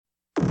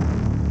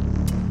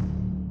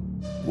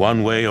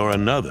one way or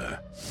another,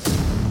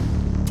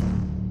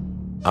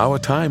 our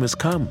time has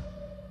come.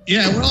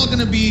 Yeah, we're all going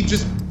to be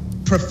just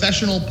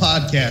professional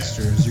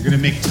podcasters. You're going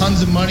to make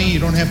tons of money. You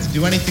don't have to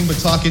do anything but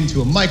talk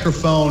into a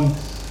microphone.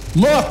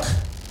 Look,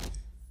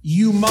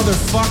 you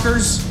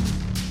motherfuckers,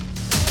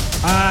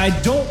 I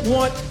don't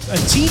want a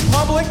tea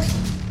public,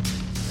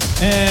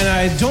 and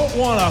I don't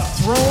want a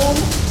throne.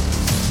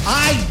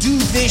 I do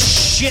this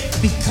shit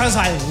because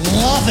I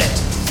love it.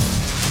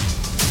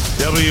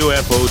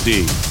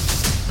 WFOD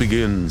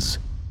begins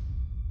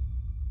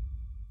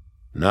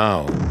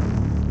now.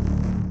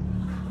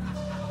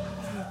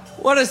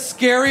 What a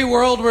scary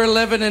world we're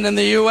living in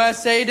the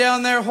USA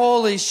down there.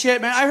 Holy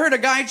shit, man. I heard a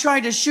guy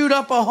tried to shoot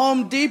up a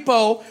Home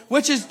Depot,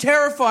 which is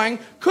terrifying.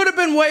 Could have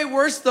been way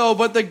worse, though,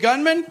 but the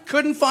gunman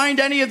couldn't find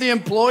any of the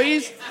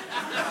employees.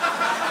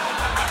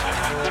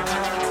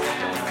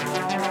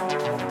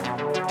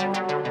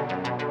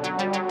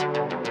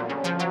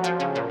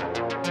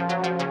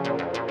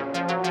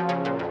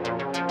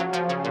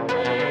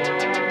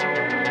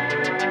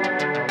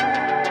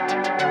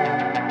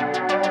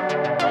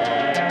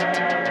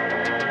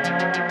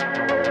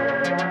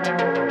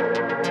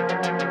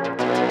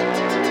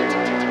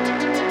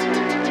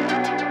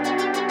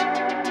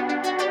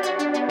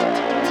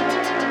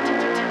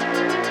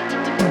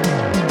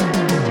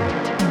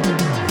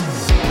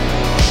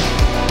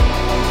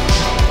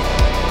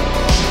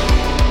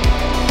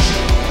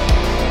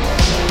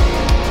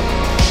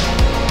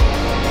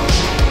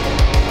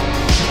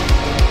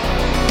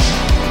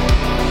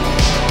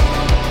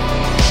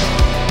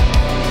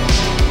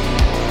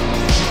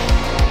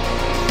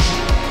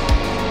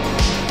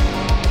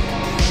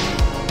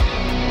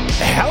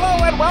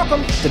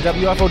 To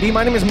WFOD.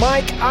 My name is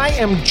Mike. I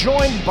am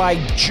joined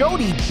by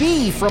Jody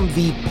B from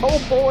the Po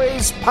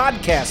Boys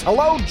podcast.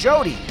 Hello,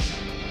 Jody.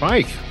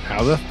 Mike,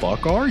 how the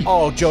fuck are you?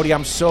 Oh, Jody,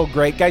 I'm so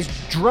great. Guys,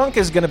 Drunk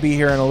is going to be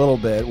here in a little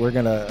bit. We're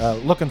going to,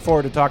 looking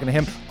forward to talking to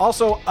him.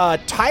 Also,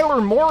 Tyler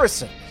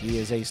Morrison. He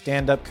is a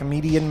stand-up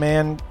comedian,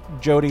 man,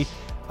 Jody.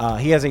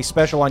 He has a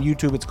special on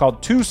YouTube. It's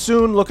called Too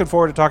Soon. Looking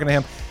forward to talking to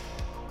him.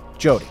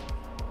 Jody.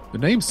 The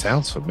name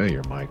sounds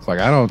familiar, Mike.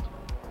 Like,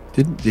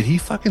 did he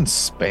fucking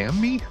spam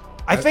me?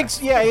 I think,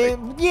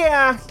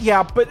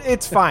 yeah, but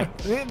it's fine.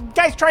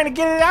 Guy's trying to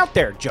get it out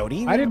there,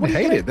 Jody. I didn't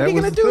hate it. That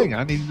was the thing.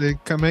 I needed to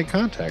come make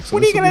contact. So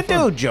what are you going to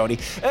do, Jody?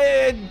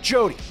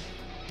 Jody,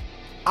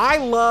 I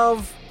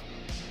love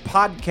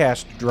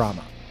podcast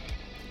drama.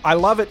 I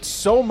love it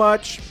so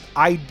much,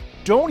 I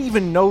don't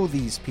even know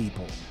these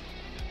people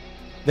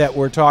that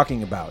we're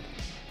talking about.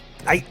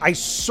 I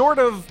sort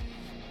of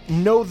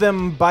know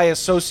them by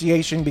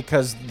association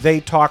because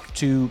they talk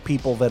to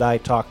people that I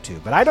talk to,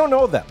 but I don't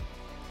know them.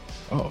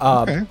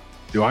 Oh, okay.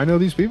 Do I know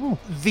these people?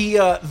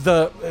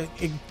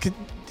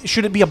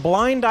 Should it be a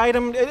blind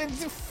item?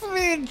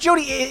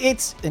 Jody,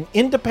 it's an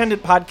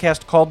independent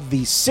podcast called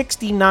the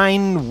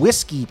 69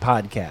 Whiskey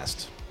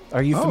Podcast.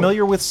 Are you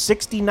familiar with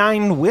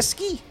 69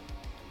 Whiskey?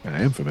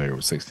 I am familiar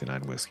with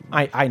 69 Whiskey.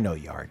 I know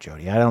you are,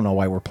 Jody. I don't know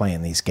why we're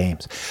playing these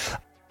games.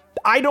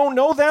 I don't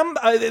know them.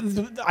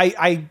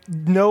 I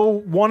know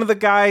one of the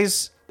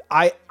guys.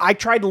 I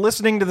tried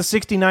listening to the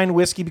 69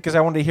 Whiskey because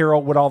I wanted to hear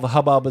what all the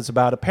hubbub is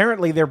about.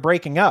 Apparently, they're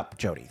breaking up,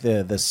 Jody,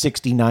 the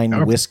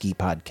 69 Whiskey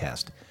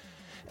podcast.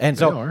 And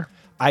so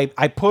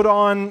I put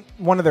on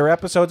one of their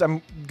episodes.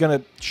 I'm going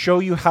to show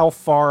you how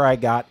far I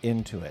got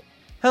into it.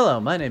 Hello,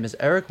 my name is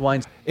Eric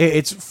Weinstein.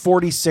 It's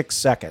 46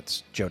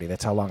 seconds, Jody.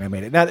 That's how long I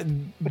made it. Now,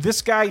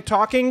 this guy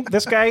talking,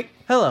 this guy...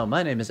 Hello,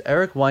 my name is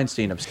Eric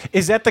Weinstein.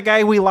 Is that the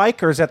guy we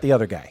like, or is that the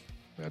other guy?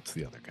 That's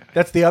the other guy.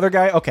 That's the other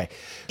guy? Okay.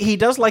 He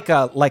does like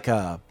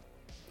a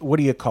what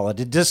do you call it?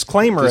 A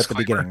disclaimer at the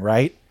beginning,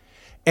 right?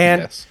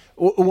 And yes.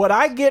 What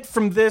I get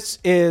from this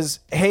is,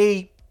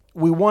 hey,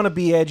 we want to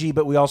be edgy,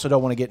 but we also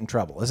don't want to get in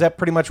trouble. Is that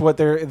pretty much what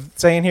they're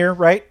saying here,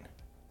 right?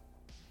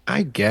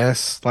 I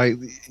guess. Like,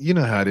 you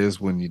know how it is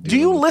when you do. Do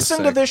you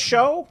listen to this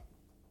show?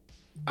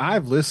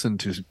 I've listened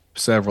to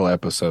several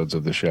episodes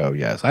of the show,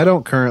 yes. I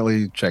don't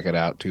currently check it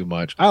out too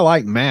much. I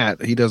like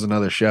Matt. He does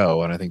another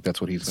show, and I think that's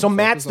what he's... So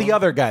Matt's the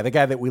other guy, the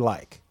guy that we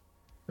like.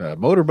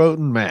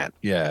 Motorboating Matt,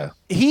 yeah.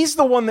 He's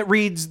the one that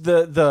reads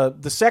the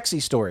sexy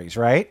stories,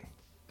 right?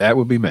 That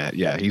would be Matt,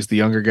 yeah. He's the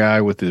younger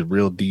guy with the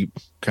real deep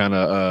kind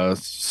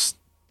of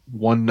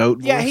one-note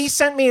voice. Yeah, he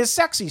sent me his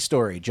sexy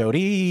story,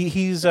 Jody.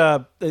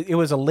 It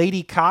was a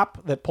lady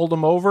cop that pulled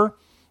him over,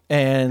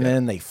 and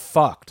then they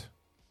fucked.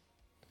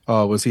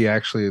 Oh, was he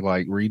actually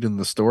like reading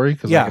the story?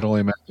 Because yeah. I can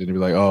only imagine to be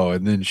like, oh,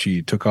 and then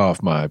she took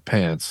off my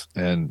pants,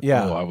 and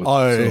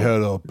I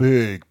had a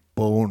big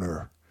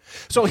boner.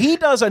 So he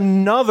does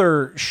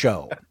another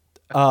show,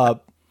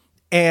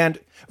 and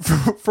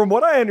from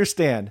what I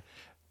understand,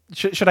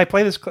 should I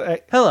play this?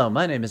 Hello,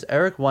 my name is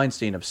Eric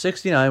Weinstein of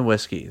 69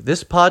 Whiskey.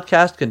 This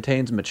podcast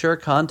contains mature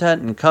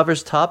content and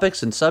covers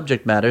topics and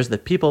subject matters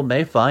that people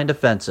may find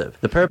offensive.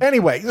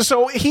 Anyway,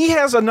 so he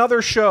has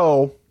another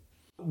show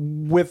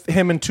with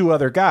him and two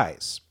other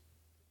guys.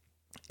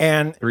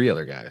 And 3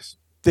 other guys.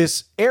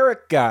 This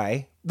Eric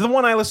guy The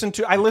one I listened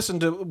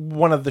to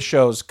one of the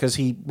shows because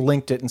he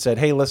linked it and said,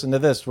 "Hey, listen to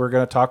this. We're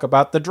going to talk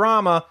about the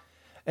drama,"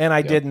 and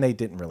I did, and they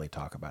didn't really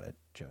talk about it.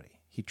 Jody,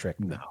 he tricked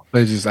me. No,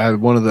 they just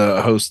one of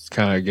the hosts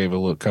kind of gave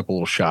a couple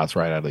little shots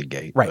right out of the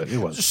gate. Right. But it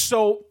was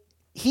so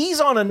he's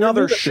on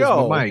another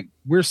show. Mike,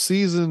 we're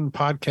seasoned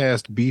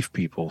podcast beef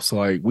people, so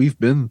like we've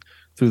been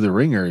through the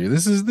ringer.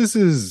 This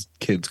is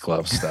kids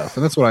club stuff,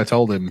 and that's what I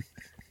told him.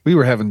 We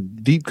were having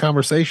deep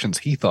conversations,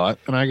 he thought,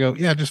 and I go,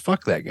 yeah, just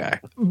fuck that guy.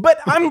 But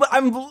I'm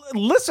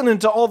listening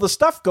to all the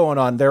stuff going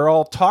on. They're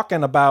all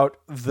talking about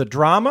the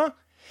drama,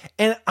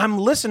 and I'm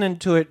listening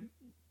to it,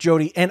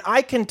 Jody, and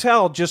I can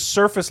tell just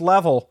surface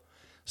level,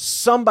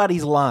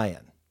 somebody's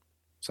lying.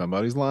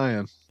 Somebody's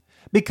lying.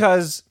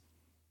 Because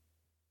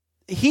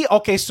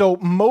so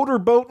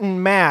Motorboat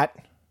and Matt,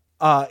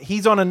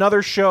 he's on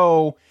another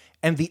show,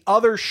 and the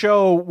other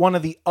show, one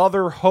of the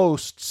other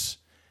hosts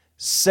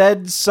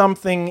said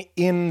something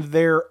in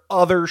their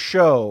other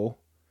show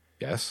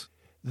Yes.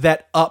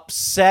 that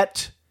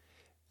upset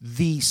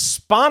the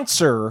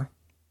sponsor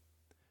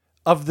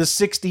of the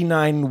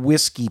 69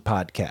 Whiskey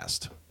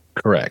podcast.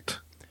 Correct.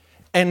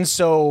 And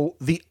so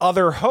the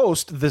other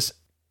host,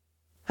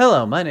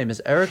 Hello, my name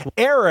is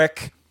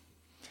Eric,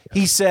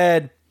 he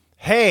said,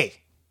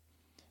 "Hey,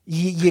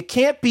 you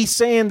can't be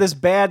saying this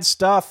bad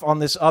stuff on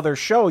this other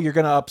show. You're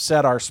going to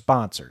upset our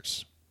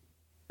sponsors."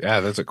 Yeah,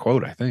 that's a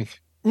quote, I think.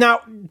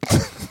 Now,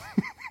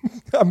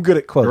 I'm good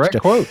at quotes. Direct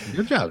quote.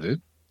 Good job,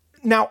 dude.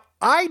 Now,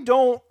 I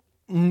don't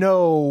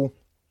know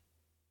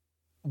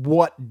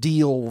what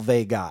deal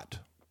they got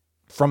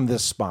from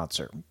this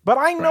sponsor, but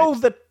I know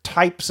the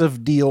types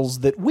of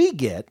deals that we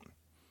get,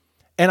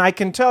 and I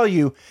can tell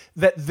you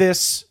that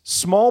this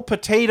Small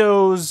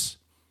Potatoes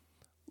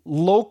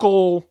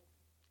local,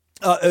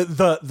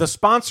 the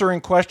sponsor in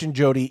question,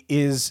 Jody,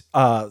 is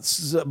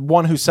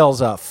one who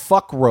sells a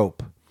fuck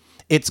rope.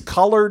 It's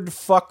colored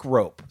fuck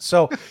rope.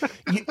 So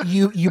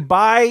you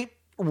buy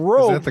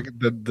rope. Is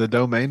that the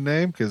domain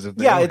name? Because if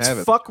they it's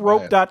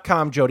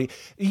fuckrope.com, Jody.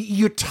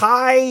 You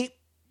tie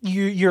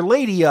your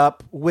lady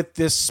up with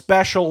this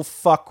special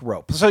fuck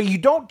rope. So you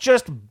don't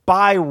just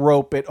buy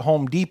rope at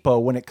Home Depot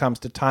when it comes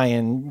to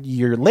tying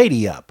your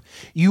lady up.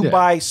 You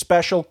buy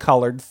special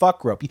colored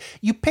fuck rope.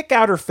 You pick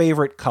out her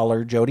favorite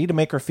color, Jody, to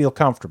make her feel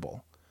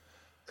comfortable.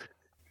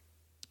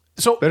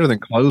 So better than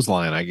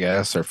clothesline, I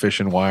guess, or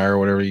fishing wire, or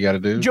whatever you got to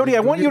do. Jody,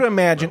 I want you to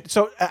imagine.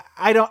 So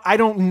I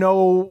don't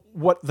know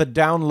what the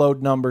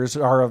download numbers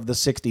are of the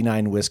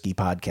 69 Whiskey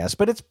podcast,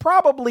 but it's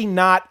probably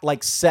not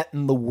like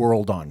setting the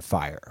world on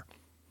fire.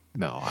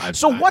 No.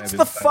 What's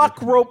the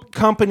fuck rope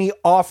company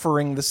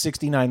offering the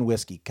 69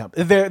 Whiskey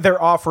company?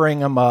 They're offering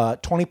them a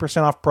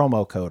 20% off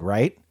promo code,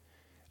 right?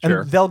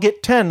 Sure. And they'll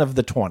get 10 of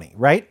the 20,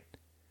 right?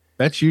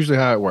 That's usually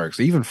how it works.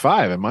 Even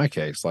 5 in my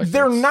case. Like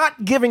they're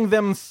not giving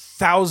them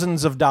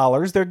thousands of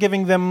dollars. They're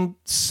giving them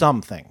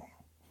something.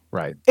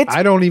 Right.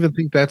 I don't even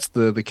think that's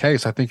the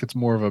case. I think it's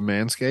more of a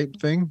Manscaped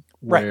thing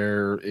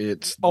where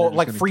it's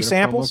like free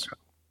samples.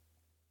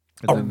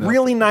 A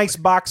really nice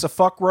box of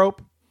fuck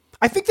rope.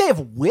 I think they have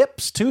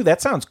whips too.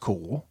 That sounds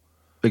cool.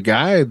 The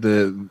guy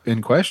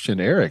in question,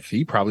 Eric,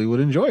 he probably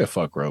would enjoy a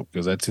fuck rope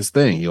because that's his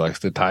thing. He likes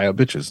to tie up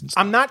bitches and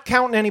stuff. I'm not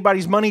counting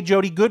anybody's money,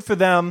 Jody. Good for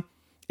them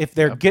if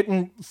they're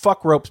getting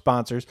fuck rope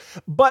sponsors.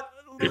 But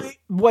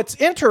what's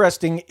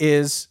interesting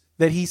is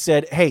that he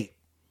said, "Hey,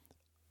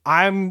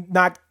 I'm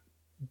not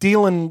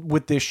dealing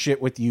with this shit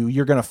with you.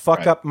 You're going to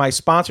fuck up my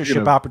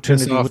sponsorship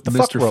opportunity with the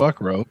Mr. fuck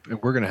rope, and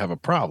we're going to have a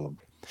problem."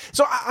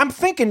 So I'm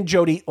thinking,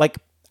 Jody, like,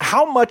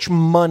 how much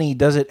money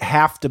does it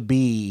have to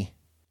be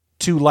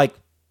to like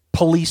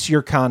police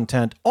your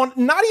content on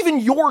not even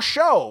your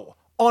show,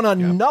 on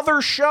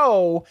another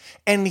show,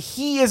 and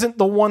he isn't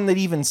the one that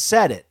even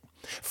said it?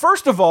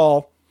 First of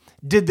all,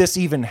 did this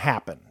even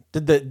happen?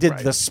 Did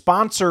the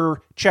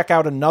sponsor check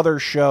out another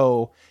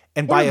show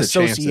and by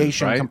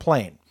association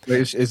complain?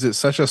 Is it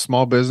such a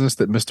small business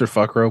that Mr.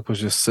 Fuckrope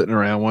was just sitting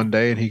around one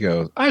day and he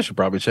goes, "I should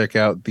probably check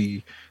out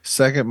the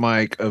second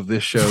mic of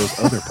this show's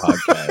other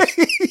podcast."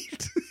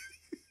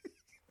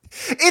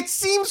 It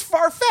seems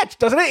far-fetched,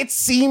 doesn't it? It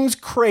seems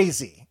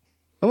crazy.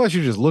 Unless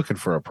you're just looking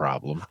for a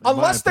problem.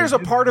 Unless there's a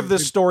part of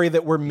this story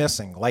that we're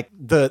missing. Like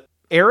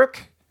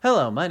Eric?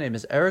 Hello, my name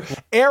is Eric.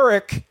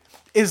 Eric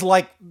is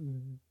like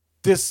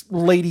this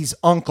lady's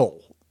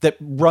uncle that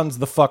runs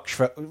the fuck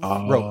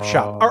rope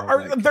shop.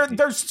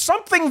 There's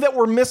something that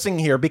we're missing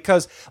here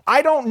because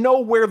I don't know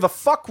where the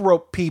fuck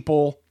rope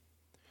people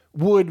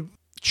would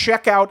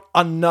check out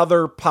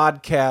another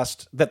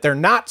podcast that they're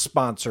not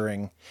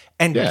sponsoring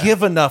and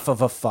give enough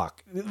of a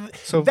fuck.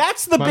 So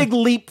that's the big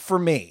leap for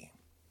me.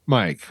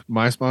 Mike,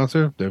 my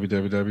sponsor,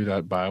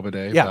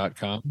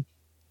 www.biobidet.com,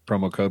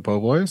 promo code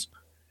PO'BOYS.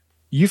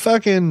 You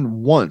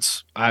fucking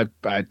once I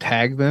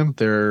tagged them,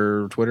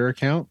 their Twitter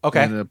account,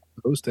 in a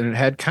post, and it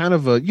had kind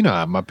of a,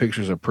 my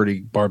pictures are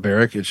pretty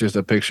barbaric. It's just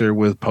a picture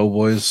with Po'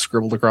 Boys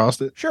scribbled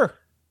across it. Sure.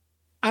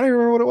 I don't even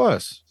remember what it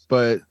was,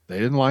 but they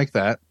didn't like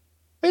that.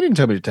 They didn't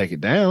tell me to take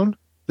it down.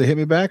 They hit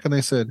me back and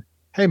they said,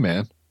 "Hey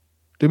man,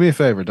 do me a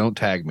favor, don't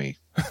tag me."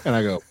 And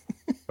I go,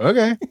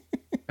 "Okay."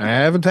 I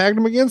haven't tagged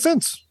them again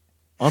since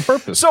on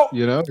purpose. So,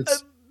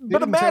 it's.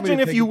 But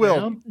imagine, if you will,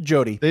 down.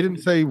 Jody. They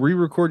didn't say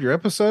re-record your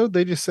episode.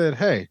 They just said,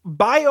 hey.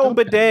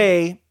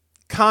 BioBidet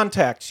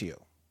contacts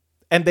you,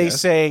 and they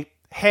say,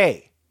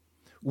 hey,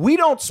 we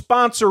don't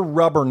sponsor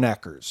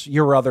Rubberneckers,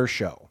 your other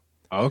show.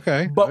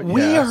 Okay. But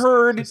we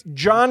heard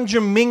John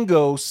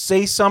Jamingo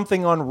say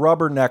something on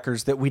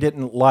Rubberneckers that we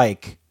didn't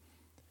like.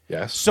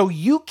 Yes. So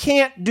you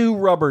can't do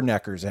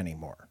Rubberneckers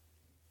anymore.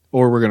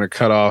 Or we're going to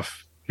cut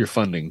off your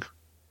funding.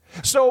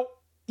 So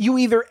you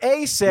either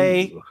A,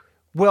 say,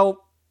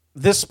 well,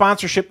 this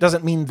sponsorship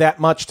doesn't mean that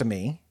much to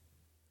me.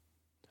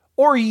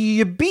 Or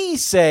you B,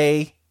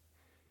 say,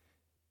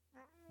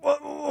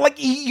 like,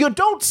 you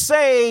don't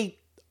say,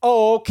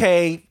 oh,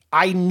 okay,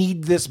 I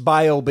need this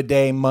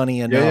BioBidet money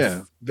enough.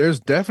 Yeah.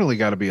 There's definitely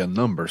got to be a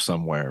number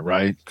somewhere,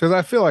 right? Because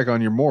I feel like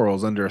on your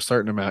morals, under a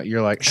certain amount,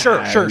 you're like,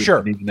 sure. If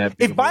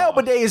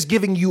BioBidet is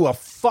giving you a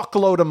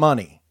fuckload of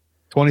money,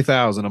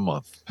 $20,000 a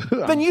month,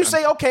 then you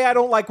say, okay, I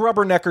don't like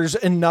Rubberneckers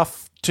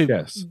enough to,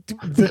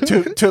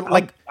 to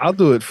like. I'll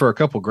do it for a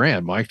couple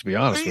grand, Mike, to be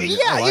honest with you.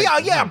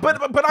 Yeah.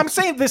 But I'm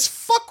saying this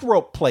fuck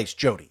rope place,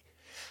 Jody.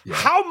 Yeah.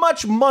 How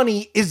much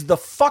money is the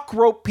fuck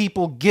rope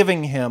people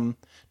giving him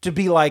to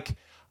be like,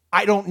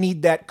 I don't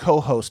need that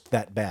co-host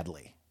that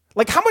badly?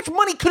 Like, how much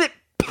money could it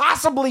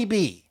possibly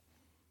be?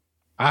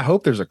 I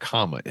hope there's a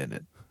comma in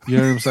it. You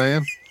know what I'm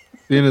saying? At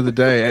the end of the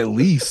day, at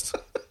least.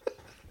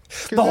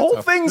 The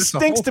whole thing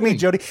stinks to me,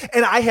 Jody.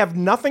 And I have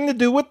nothing to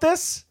do with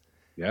this.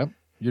 Yep.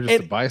 You're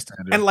just a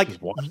bystander. And like,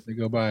 just watching it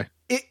go by.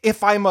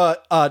 If I'm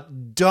a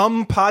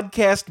dumb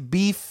podcast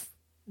beef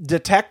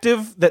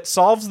detective that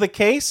solves the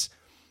case,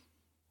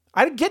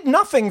 I'd get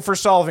nothing for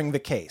solving the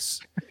case.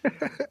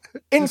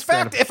 In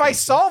fact, if I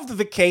solved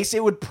the case,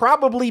 it would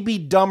probably be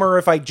dumber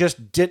if I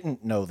just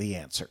didn't know the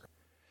answer.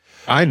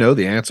 I know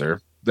the answer.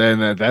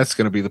 Then that's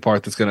going to be the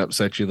part that's going to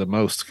upset you the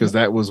most, because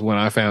that was when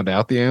I found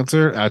out the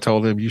answer. I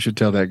told him, you should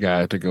tell that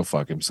guy to go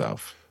fuck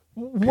himself.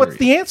 Period. What's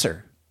the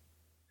answer?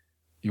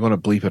 You want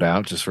to bleep it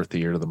out just for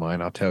theater of the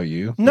mind? I'll tell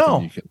you.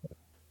 No.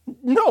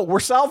 No, we're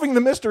solving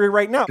the mystery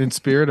right now. In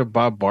spirit of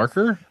Bob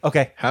Barker.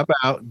 Okay. How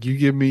about you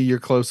give me your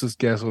closest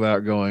guess without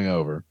going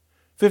over?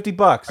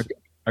 $50.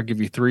 I'll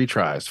give you 3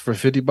 tries. For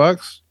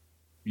 $50,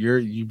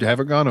 you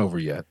haven't gone over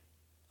yet.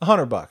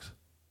 $100.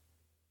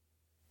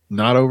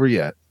 Not over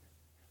yet.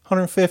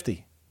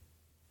 150.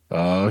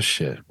 Oh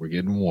shit, we're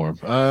getting warm.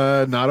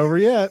 Not over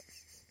yet.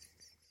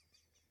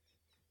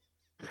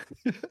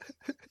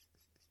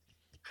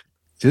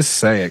 Just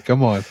say it.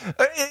 Come on.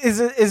 Is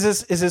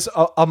this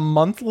a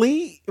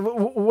monthly?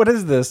 What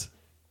is this?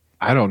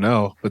 I don't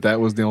know, but that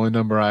was the only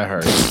number I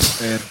heard.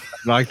 And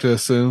I'd like to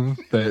assume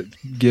that,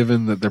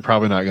 given that they're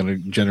probably not going to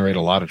generate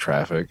a lot of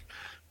traffic,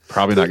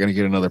 probably not going to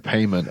get another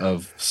payment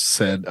of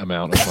said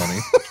amount of money.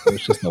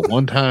 It's just a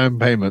one-time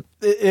payment.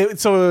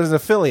 So it was an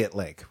affiliate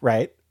link,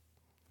 right?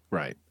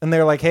 Right. And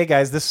they're like, hey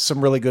guys, this is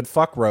some really good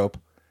fuck rope.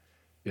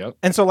 Yep.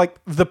 And so like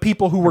the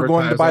people who were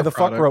going to buy the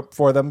fuck rope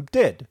for them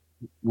did.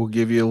 We'll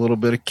give you a little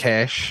bit of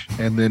cash,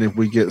 and then if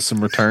we get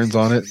some returns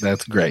on it,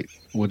 that's great.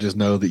 We'll just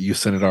know that you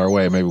sent it our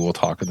way. Maybe we'll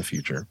talk in the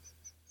future.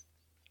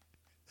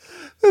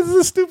 This is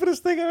the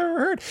stupidest thing I've ever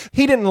heard.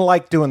 He didn't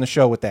like doing the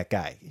show with that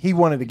guy. He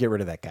wanted to get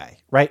rid of that guy,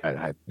 right?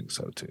 I think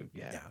so too.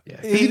 Yeah.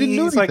 He didn't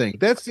do anything.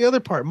 That's the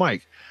other part,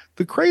 Mike.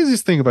 The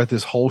craziest thing about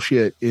this whole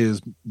shit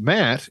is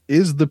Matt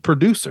is the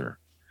producer.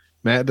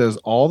 Matt does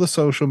all the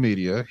social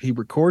media. He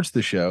records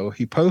the show.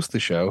 He posts the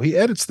show. He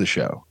edits the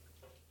show.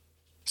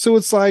 So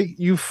it's like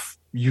you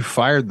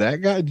fired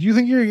that guy. Do you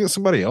think you're going to get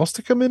somebody else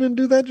to come in and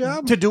do that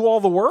job? To do all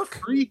the work?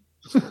 Free?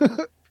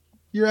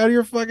 You're out of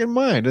your fucking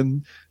mind.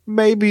 And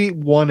maybe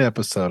 1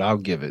 episode, I'll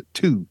give it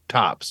 2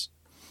 tops.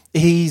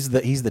 He's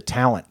the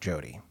talent,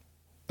 Jody.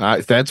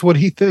 That's what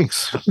he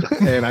thinks.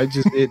 And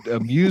it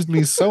amused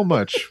me so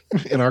much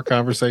in our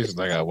conversations.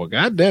 I go, well,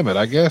 God damn it.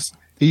 I guess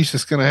he's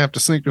just going to have to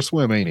sink or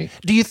swim, ain't he?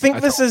 Do you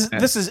think this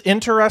is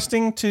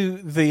interesting to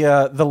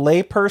the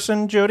lay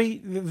person,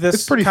 Jody?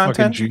 It's pretty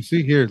fucking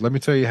juicy. Here, let me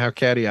tell you how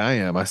catty I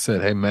am. I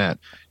said, hey, Matt,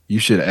 you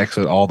should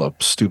exit all the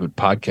stupid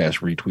podcast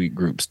retweet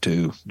groups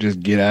too. Just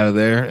get out of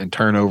there and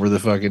turn over the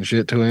fucking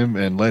shit to him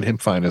and let him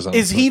find his own.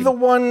 Is he the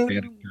one?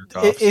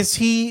 Is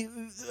he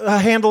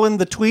handling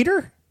the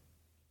tweeter?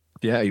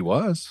 Yeah, he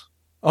was.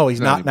 Oh,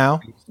 he's not now?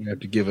 You have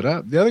to give it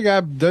up. The other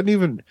guy doesn't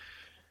even...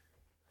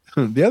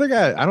 The other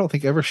guy, I don't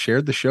think, ever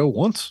shared the show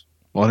once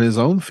on his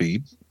own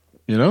feed.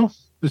 You know?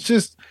 It's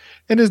just...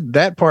 And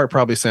that part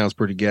probably sounds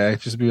pretty gay.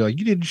 Just be like,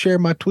 you didn't share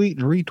my tweet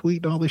and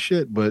retweet and all this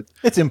shit, but...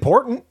 It's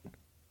important.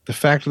 The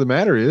fact of the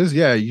matter is,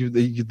 yeah,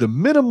 the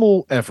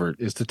minimal effort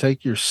is to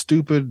take your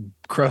stupid,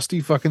 crusty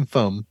fucking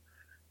thumb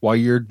while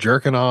you're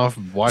jerking off,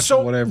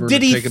 watching whatever,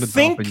 did he taking a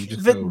think dump, and you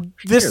just that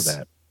this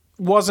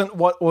wasn't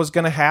what was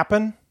going to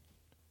happen?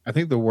 I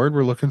think the word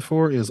we're looking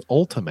for is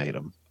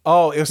ultimatum.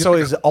 Oh, so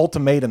it's an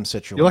ultimatum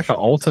situation. You're like an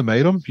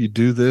ultimatum. You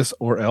do this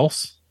or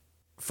else.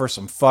 For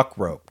some fuck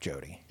rope,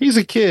 Jody. He's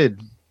a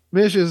kid.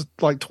 Mish is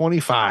like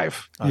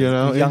 25.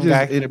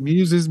 It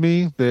amuses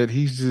me that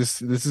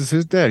this is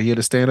his dad. He had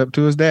to stand up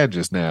to his dad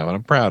just now, and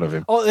I'm proud of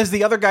him. Oh, is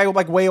the other guy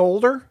like way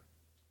older?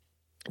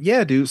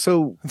 Yeah, dude.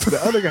 So the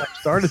other guy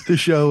started the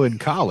show in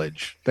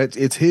college.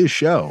 It's his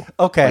show.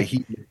 Okay.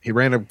 Like he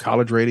ran a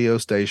college radio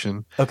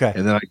station. Okay.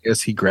 And then I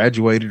guess he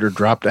graduated or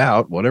dropped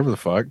out, whatever the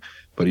fuck.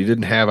 But he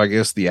didn't have, I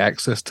guess, the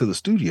access to the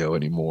studio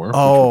anymore.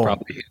 Oh. Which would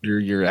probably hinder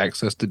your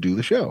access to do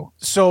the show.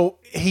 So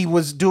he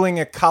was doing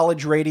a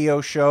college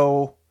radio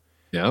show.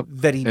 Yep.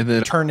 That he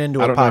turned into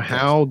a podcast. I don't know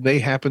how they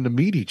happened to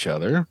meet each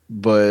other,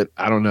 but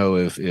I don't know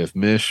if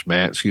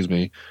Matt,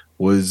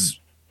 was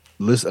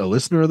a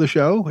listener of the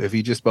show. If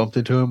he just bumped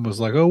into him, was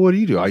like, "Oh, what do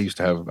you do?"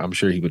 I'm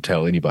sure he would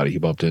tell anybody he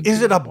bumped into.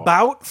 Is it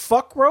about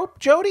fuck rope,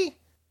 Jody?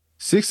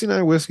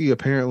 69 whiskey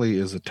apparently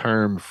is a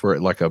term for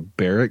like a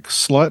barrack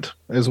slut,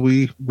 as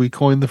we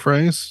coined the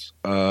phrase,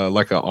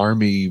 like an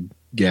army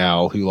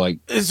gal who like.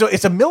 So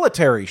it's a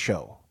military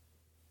show.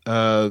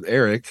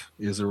 Eric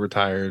is a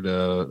retired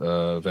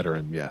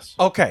veteran. Yes.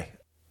 Okay,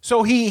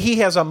 so he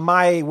has a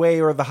my way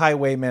or the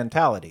highway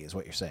mentality, is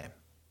what you're saying.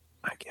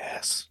 I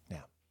guess. Yeah.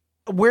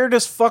 Where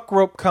does fuck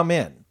rope come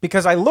in?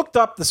 Because I looked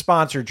up the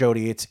sponsor,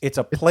 Jody. It's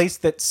a place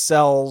that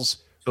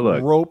sells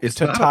rope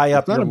to tie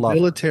up your lover. It's not a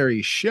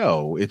military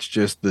show. It's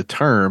just the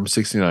term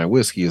 69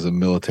 whiskey is a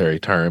military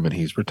term, and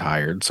he's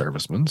retired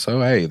serviceman.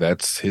 So hey,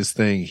 that's his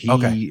thing.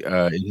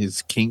 In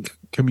his kink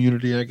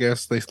community, I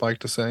guess they like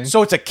to say.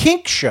 So it's a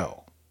kink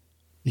show.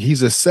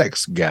 He's a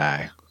sex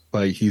guy.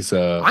 Like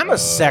I'm a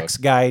sex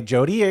guy,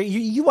 Jody.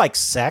 You like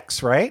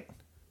sex, right?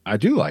 I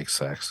do like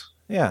sex.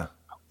 Yeah.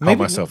 I call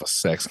myself a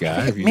sex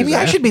guy. Maybe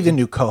I should be the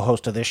new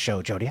co-host of this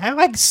show, Jody. I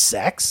like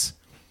sex.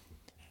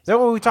 Is that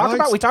what we talk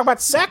about? We talk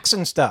about sex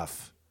and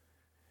stuff.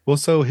 Well,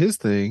 so his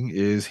thing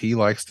is he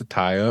likes to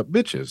tie up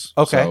bitches.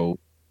 Okay. So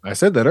I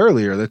said that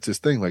earlier. That's his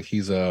thing. Like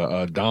he's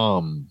a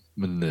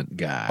dominant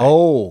guy.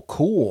 Oh,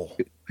 cool.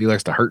 He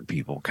likes to hurt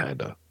people,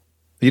 kind of.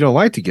 He don't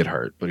like to get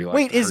hurt, but he likes.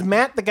 Wait, is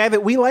Matt the guy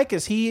that we like?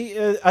 Is he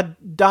a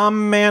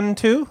dom man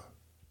too?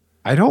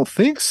 I don't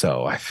think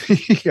so. I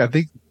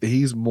think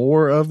he's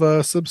more of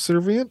a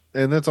subservient,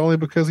 and that's only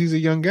because he's a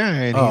young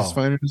guy and he's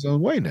finding his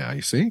own way now.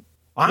 You see,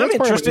 I'm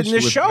interested in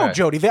this show,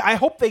 Jody. I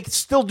hope they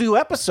still do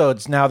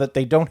episodes now that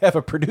they don't have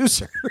a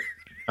producer.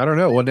 I don't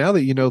know. Well, now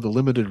that you know the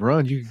limited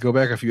run, you can go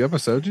back a few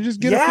episodes and just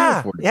get a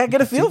feel for it. Yeah,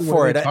 get a feel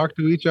for it. Talk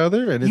to each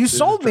other, and you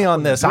sold me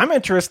on this. I'm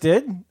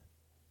interested.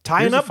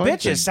 Tying up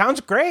bitches thing.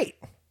 Sounds great.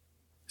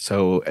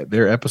 So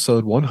their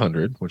episode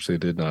 100, which they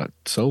did not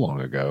so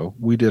long ago,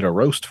 we did a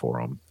roast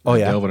for them. Oh,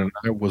 yeah. Delvin and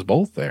I was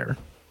both there.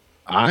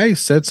 I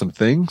said some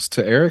things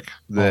to Eric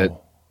that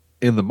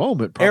in the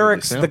moment.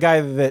 Eric's the guy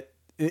that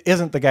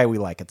isn't the guy we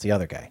like. It's the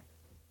other guy.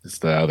 It's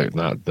the other,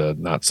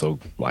 not so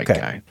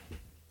guy.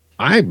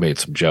 I made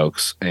some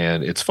jokes,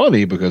 and it's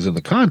funny because in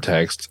the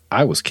context,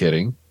 I was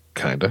kidding,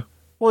 kind of.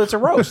 Well, it's a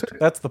roast.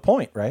 That's the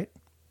point, right?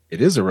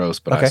 It is a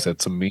roast, but I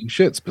said some mean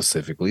shit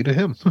specifically to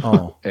him.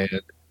 Oh.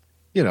 And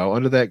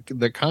under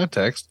the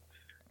context,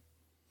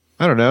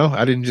 I don't know.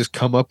 I didn't just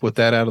come up with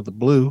that out of the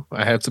blue.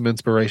 I had some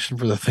inspiration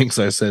for the things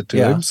I said to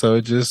him. So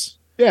it just,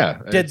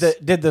 Did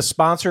the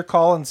sponsor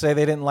call and say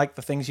they didn't like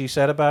the things you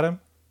said about him?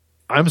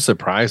 I'm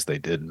surprised they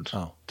didn't,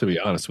 to be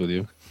honest with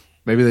you.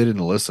 Maybe they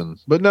didn't listen.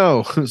 But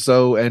no.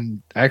 So,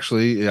 and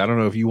actually, I don't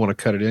know if you want to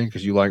cut it in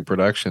because you like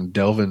production.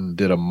 Delvin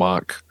did a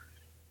mock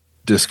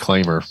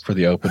disclaimer for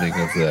the opening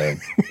of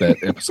that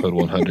episode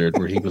 100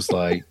 where he was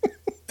like,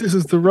 "This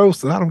is the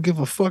roast, and I don't give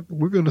a fuck.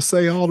 We're going to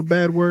say all the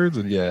bad words."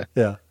 And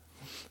Well,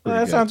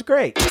 that sounds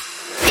great.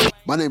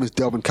 My name is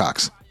Delvin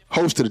Cox,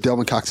 host of the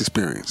Delvin Cox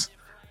Experience.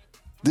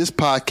 This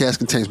podcast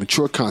contains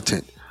mature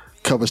content,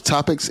 covers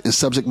topics and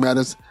subject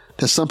matters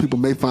that some people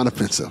may find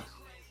offensive.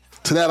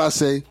 To that I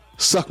say,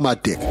 suck my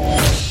dick.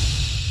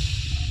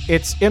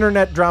 It's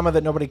internet drama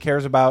that nobody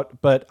cares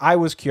about, but I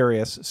was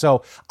curious.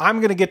 So I'm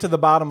going to get to the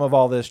bottom of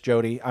all this,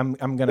 Jody. I'm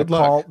going to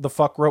call the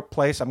fuck rope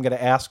place. I'm going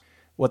to ask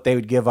what they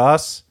would give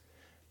us.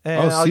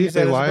 And see if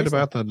they lied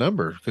about the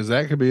number, because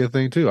that could be a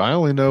thing too. I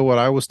only know what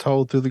I was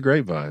told through the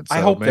grapevine. So I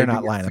hope they're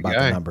not lying about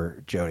the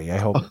number, Jody. I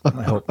hope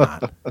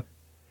not.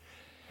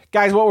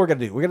 Guys, what we're going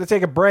to do, we're going to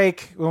take a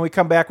break. When we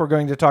come back, we're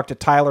going to talk to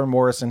Tyler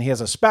Morrison. He has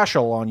a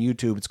special on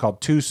YouTube. It's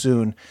called Too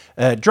Soon.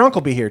 Drunk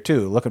will be here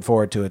too. Looking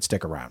forward to it.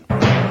 Stick around.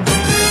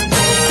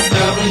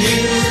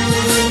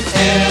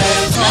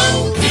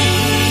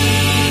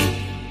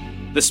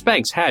 The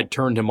Spanx had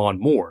turned him on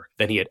more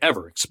than he had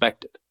ever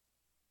expected.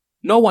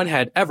 No one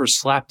had ever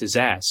slapped his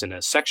ass in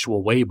a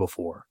sexual way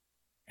before,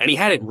 and he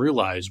hadn't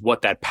realized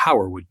what that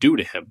power would do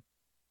to him.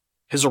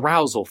 His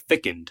arousal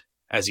thickened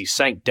as he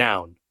sank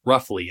down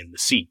roughly in the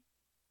seat.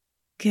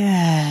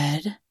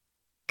 Good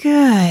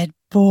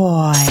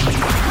boy.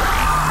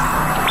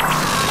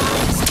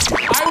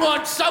 I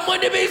want someone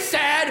to be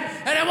sad,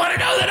 and I want to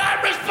know that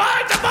I'm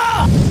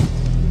responsible!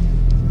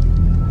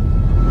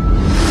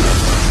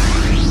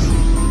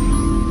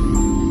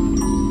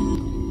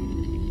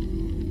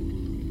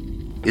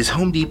 Is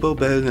Home Depot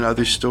better than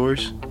other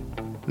stores?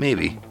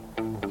 Maybe.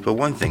 But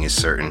one thing is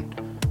certain.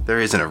 There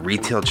isn't a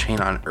retail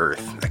chain on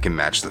earth that can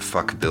match the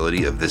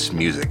fuckability of this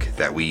music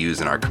that we use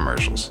in our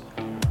commercials.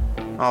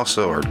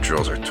 Also, our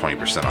drills are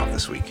 20% off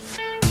this week.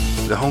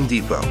 The Home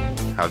Depot,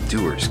 how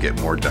doers get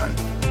more done.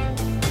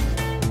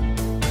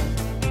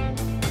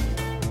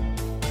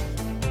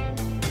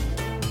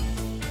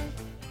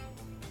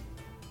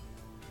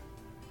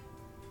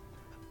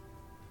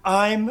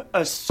 I'm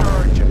a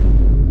surgeon.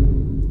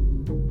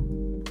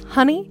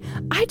 Honey,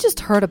 I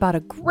just heard about a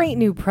great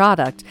new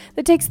product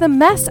that takes the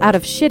mess out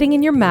of shitting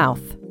in your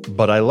mouth.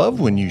 But I love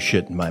when you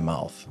shit in my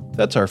mouth.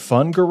 That's our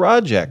fun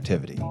garage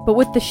activity. But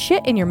with the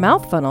shit in your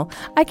mouth funnel,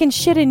 I can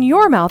shit in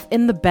your mouth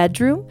in the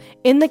bedroom,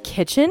 in the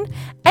kitchen,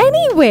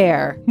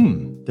 anywhere.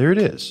 There it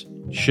is.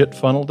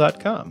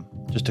 Shitfunnel.com.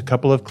 Just a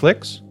couple of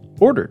clicks.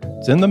 Ordered.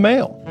 It's in the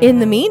mail. In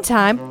the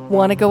meantime,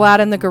 want to go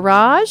out in the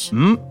garage?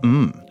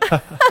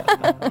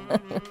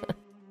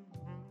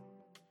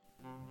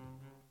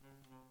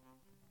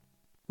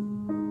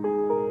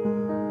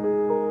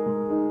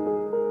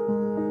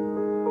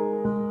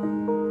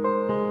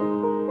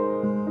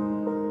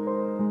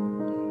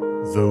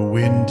 The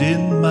wind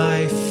in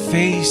my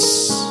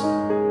face,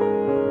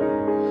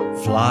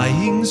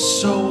 flying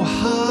so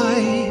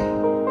high.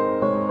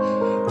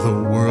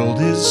 The world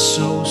is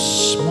so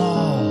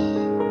small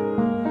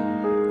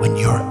when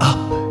you're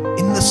up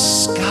in the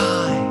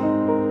sky.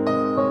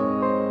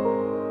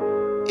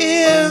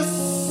 If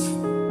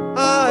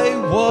I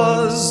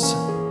was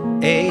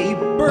a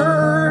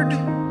bird,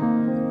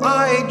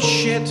 I'd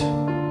shit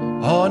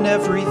on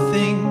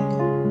everything,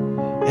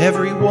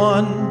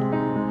 everyone.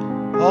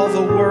 All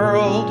the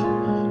world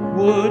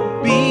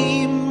would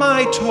be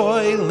my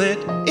toilet.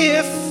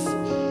 If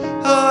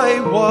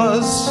I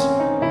was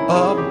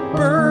a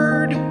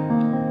bird,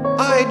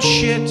 I'd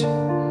shit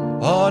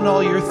on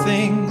all your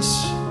things.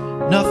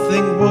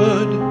 Nothing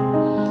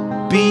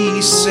would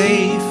be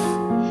safe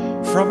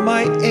from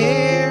my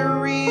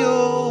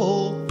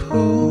aerial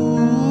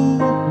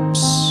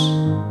poops.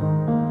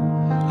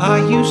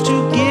 I used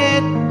to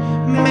get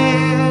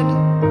mad,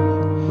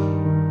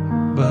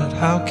 but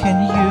how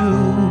can you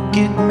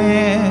get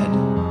mad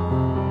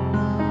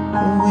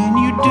when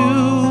you do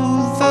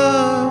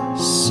the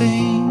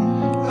same?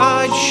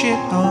 I'd shit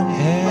on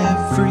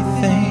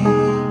everything.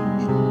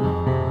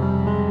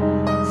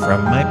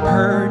 From my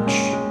perch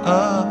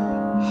up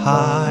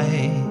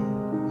high,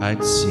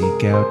 I'd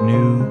seek out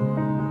new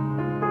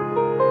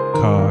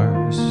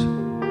cars,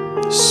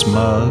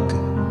 smug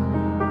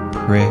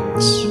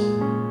pricks.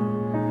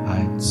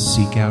 I'd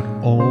seek out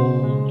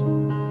old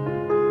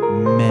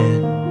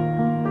men,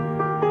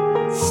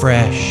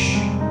 fresh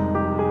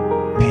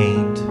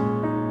paint,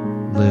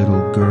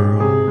 little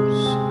girls,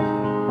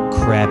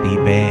 crappy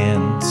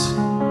bands,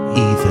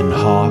 Ethan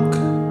Hawke.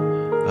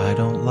 I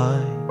don't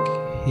like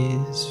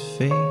his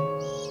face.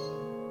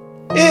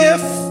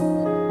 If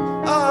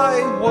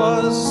I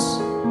was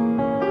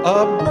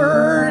a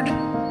bird,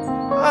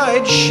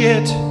 I'd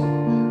shit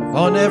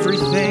on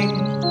everything,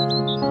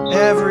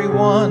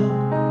 everyone.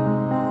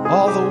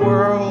 All the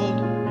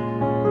world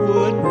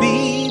would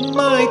be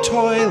my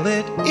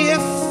toilet.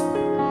 If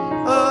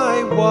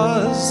I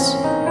was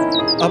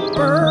a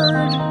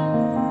bird,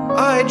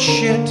 I'd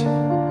shit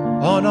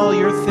on all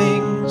your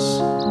things.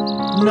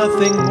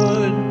 Nothing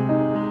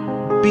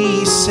would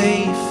be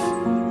safe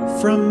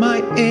from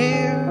my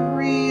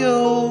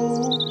aerial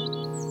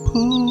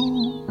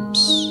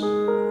poops.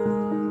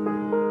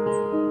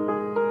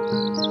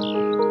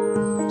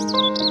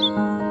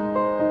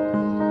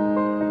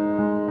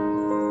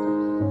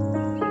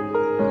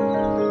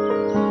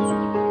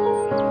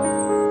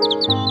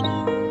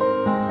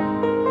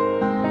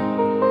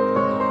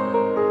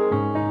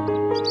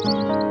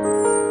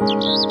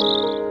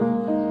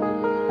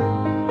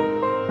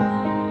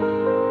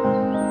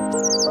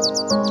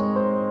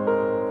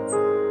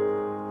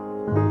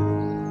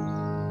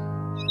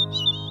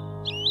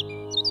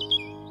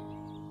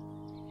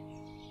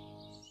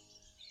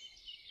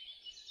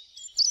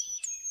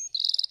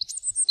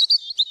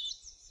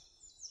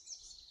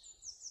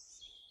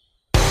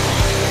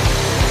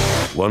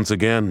 Once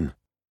again,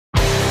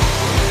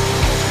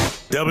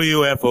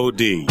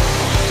 WFOD,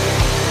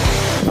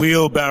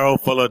 wheelbarrow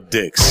full of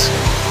dicks.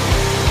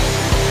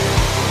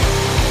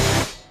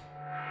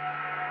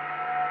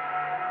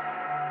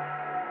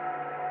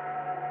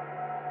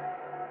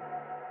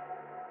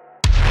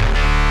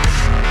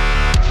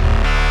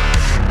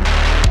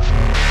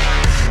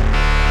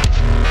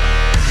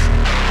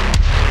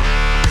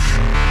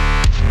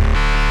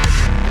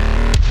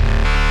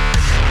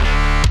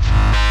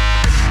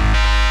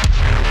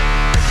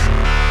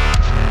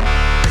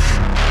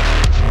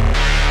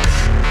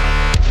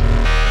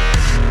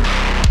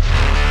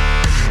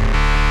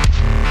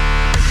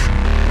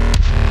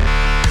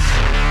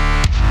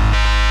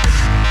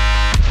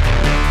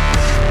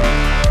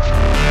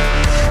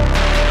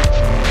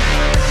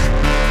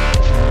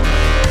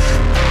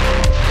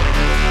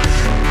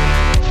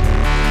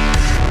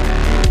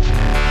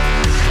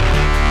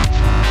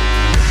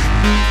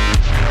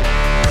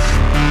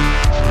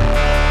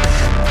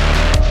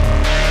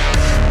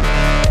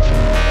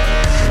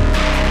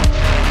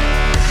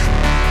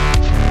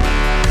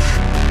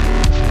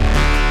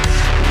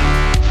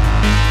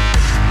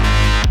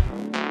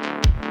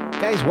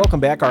 guys, welcome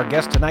back. Our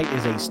guest tonight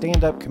is a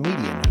stand-up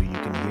comedian who you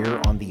can hear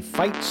on the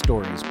Fight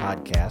Stories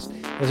podcast.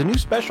 There's a new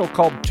special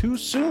called Too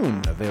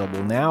Soon,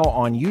 available now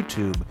on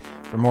YouTube.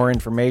 For more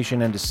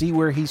information and to see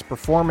where he's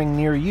performing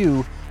near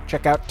you,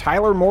 check out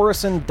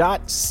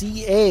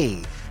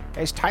tylermorrison.ca.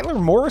 Guys, Tyler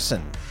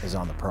Morrison is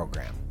on the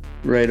program.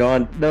 Right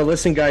on. Now,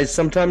 listen, guys,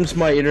 sometimes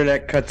my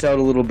internet cuts out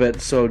a little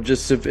bit, so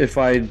just if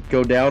I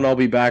go down, I'll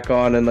be back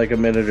on in like a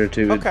minute or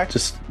two. Okay.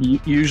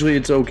 Usually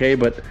it's okay,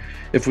 but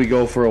if we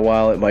go for a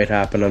while, it might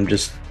happen. I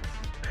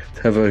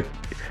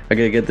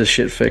gotta get this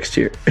shit fixed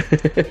here.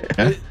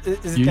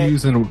 Is it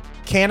using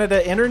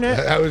Canada internet?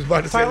 I was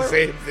about to Tyler?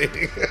 say the same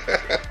thing.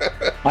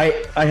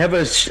 I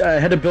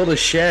had to build a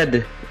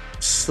shed /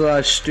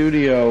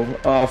 studio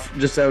off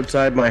just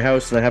outside my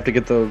house, and I have to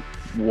get the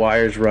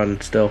wires run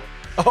still.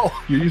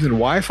 Oh, you're using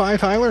Wi-Fi,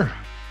 Tyler?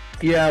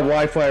 Yeah,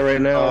 Wi-Fi right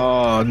now.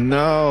 Oh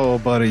no,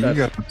 buddy! You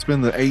got to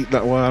spend the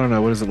well, I don't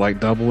know, what is it, like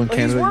double in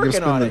Canada? You got to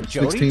spend the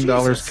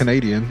 $16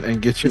 Canadian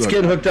and get you. It's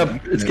getting hooked up.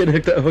 It's getting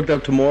hooked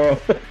up tomorrow.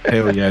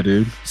 Hell yeah,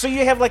 dude! So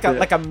you have like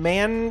a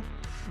man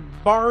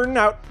barn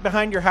out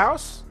behind your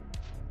house?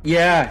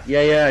 Yeah.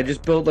 I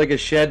just built like a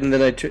shed, and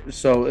then I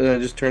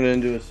just turned it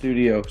into a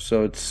studio.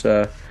 So it's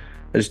I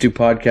just do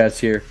podcasts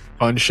here.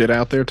 Fun shit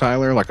out there,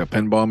 Tyler, like a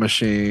pinball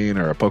machine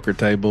or a poker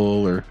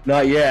table, or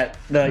not yet.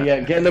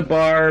 Getting a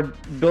bar,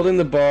 building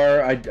the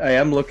bar. I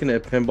am looking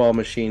at a pinball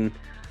machine.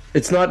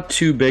 It's not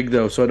too big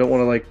though, so I don't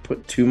want to like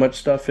put too much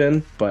stuff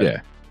in. But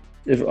yeah,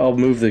 if I'll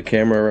move the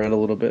camera around a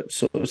little bit.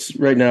 So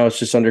right now it's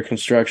just under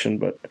construction,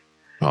 but.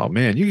 Oh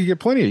man, you can get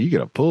plenty. You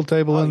get a pool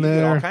table in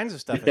there, all kinds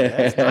of stuff in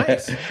there.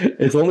 That's nice.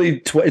 It's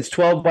only it's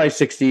 12 by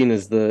 16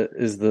 is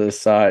the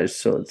size,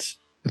 so it's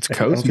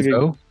cozy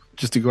though.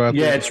 Just to go out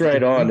there. Yeah, it's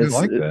right on. It's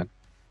like that.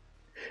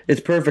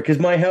 It's perfect because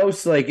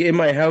in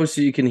my house,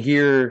 you can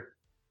hear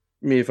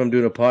me if I'm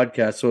doing a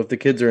podcast. So if the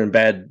kids are in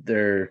bed,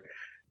 they're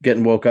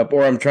getting woke up,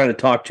 or I'm trying to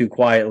talk too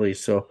quietly.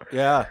 So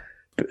yeah,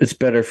 it's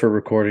better for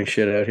recording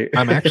shit out here.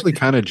 I'm actually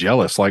kind of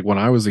jealous. Like when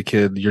I was a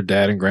kid, your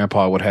dad and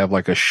grandpa would have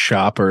like a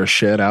shop or a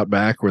shed out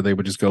back where they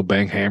would just go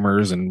bang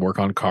hammers and work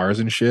on cars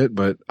and shit.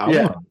 But I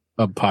want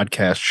a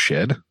podcast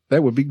shed.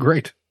 That would be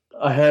great.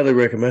 I highly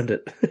recommend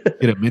it.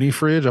 Get a mini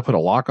fridge. I put a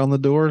lock on the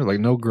door.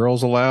 Like no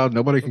girls allowed.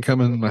 Nobody can come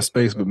in my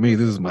space but me.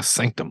 This is my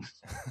sanctum.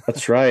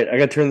 That's right. I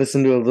got to turn this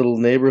into a little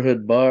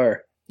neighborhood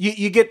bar.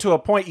 You get to a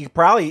point you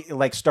probably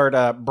like start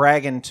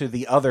bragging to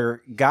the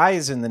other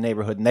guys in the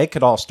neighborhood, and they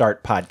could all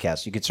start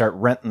podcasts. You could start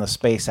renting the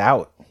space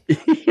out.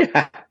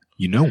 Yeah.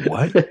 You know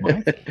what?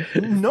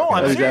 No,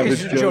 I'm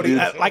serious, Jody.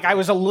 Like I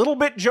was a little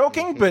bit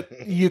joking,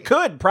 but you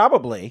could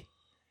probably.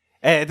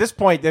 At this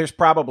point, there's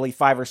probably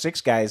 5 or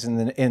 6 guys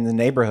in the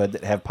neighborhood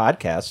that have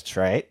podcasts,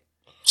 right?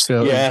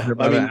 So yeah,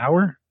 about an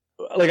hour.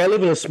 Like I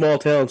live in a small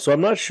town, so I'm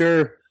not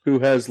sure who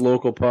has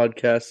local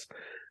podcasts.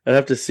 I'd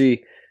have to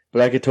see,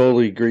 but I could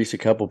totally grease a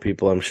couple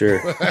people, I'm sure.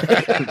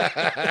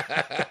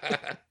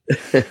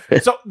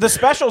 So the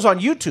special's on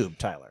YouTube,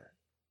 Tyler.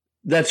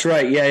 That's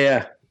right.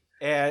 Yeah.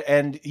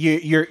 And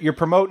you're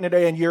promoting it,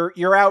 and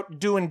you're out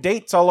doing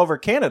dates all over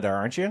Canada,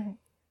 aren't you?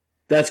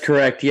 That's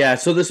correct. Yeah.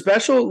 So the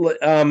special,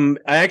 I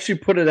actually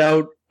put it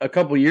out a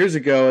couple years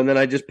ago, and then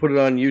I just put it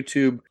on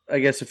YouTube, I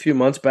guess, a few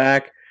months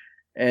back.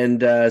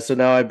 And so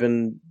now I've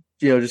been,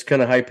 just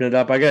kind of hyping it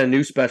up. I got a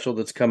new special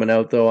that's coming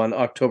out though on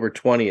October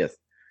 20th.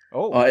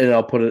 Oh,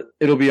 and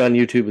it'll be on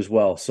YouTube as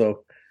well.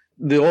 So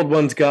the old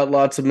one's got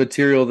lots of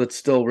material that's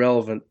still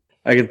relevant.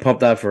 I can pump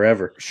that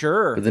forever.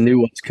 Sure. But the new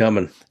one's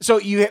coming. So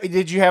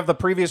did you have the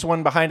previous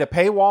one behind a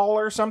paywall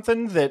or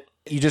something that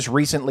you just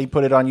recently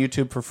put it on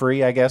YouTube for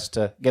free, I guess,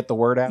 to get the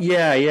word out?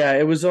 Yeah.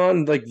 It was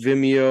on like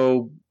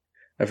Vimeo,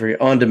 I forget,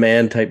 on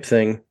demand type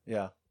thing.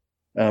 Yeah.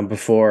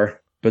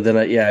 Before, but then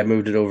I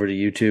moved it over to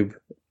YouTube,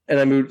 and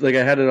I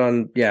had it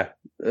on. Yeah,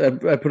 I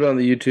put it on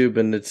the YouTube,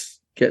 and it's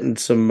getting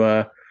some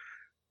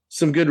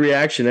good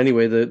reaction.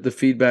 Anyway, the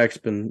feedback's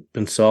been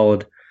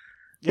solid,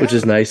 which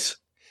is nice.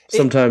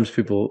 Sometimes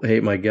people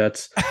hate my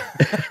guts.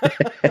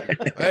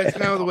 That's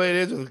kind of the way it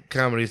is with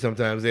comedy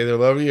sometimes. They either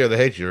love you or they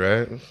hate you,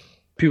 right?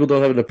 People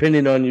don't have an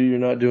opinion on you. You're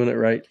not doing it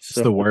right. So.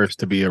 It's the worst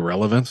to be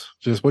irrelevant.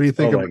 Just what do you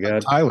think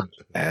of Tyler?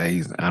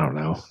 I don't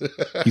know.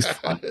 He's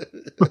fun.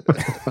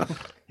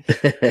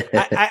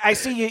 I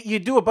see you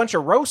do a bunch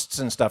of roasts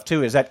and stuff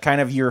too. Is that kind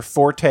of your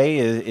forte?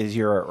 Is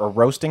you're a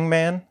roasting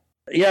man?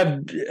 Yeah,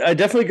 I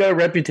definitely got a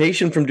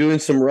reputation from doing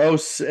some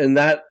roasts, and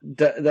that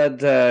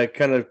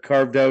kind of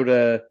carved out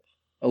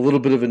a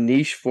little bit of a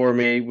niche for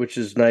me, which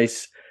is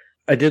nice.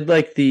 I did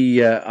like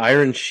the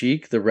Iron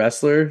Sheik, the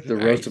wrestler, the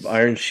roast of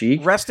Iron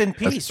Sheik. Rest in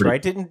peace, right?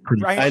 Didn't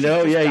Ryan I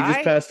know? Sheik Yeah, die? he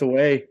just passed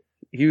away.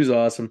 He was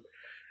awesome.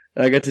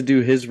 I got to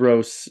do his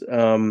roasts.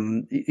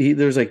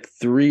 There's like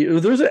 3.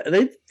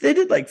 They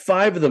did like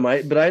 5 of them.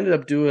 But I ended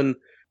up doing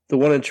the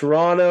one in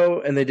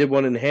Toronto, and they did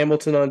one in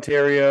Hamilton,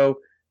 Ontario,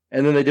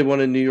 and then they did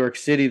one in New York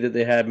City that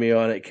they had me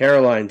on at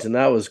Caroline's, and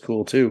that was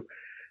cool too.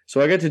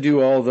 So I got to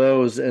do all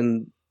those,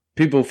 and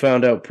people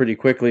found out pretty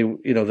quickly,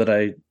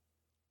 that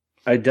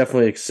I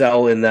definitely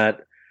excel in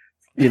that,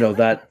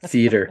 that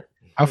theater.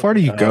 How far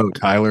do you go,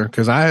 Tyler?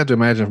 Because I had to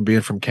imagine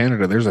being from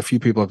Canada, there's a few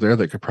people up there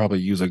that could probably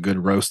use a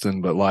good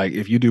roasting. But like,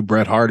 if you do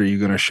Bret Hart, are you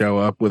going to show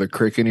up with a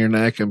crick in your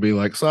neck and be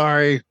like,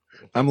 "Sorry,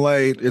 I'm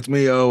late. It's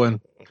me,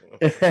 Owen."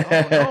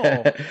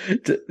 Yeah,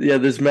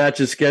 this match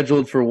is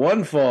scheduled for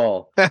one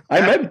fall.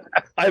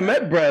 I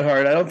met Bret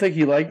Hart. I don't think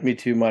he liked me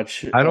too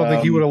much. I don't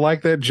think he would have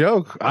liked that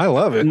joke. I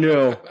love it.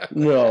 No,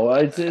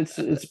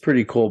 it's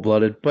pretty cold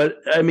blooded. But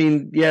I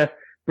mean, yeah,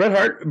 Bret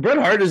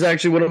Hart is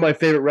actually one of my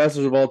favorite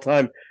wrestlers of all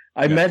time.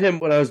 I met him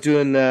when I was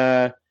doing.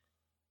 I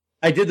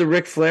did the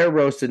Ric Flair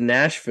roast in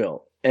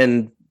Nashville,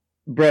 and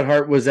Bret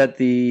Hart was at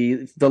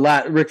the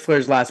Ric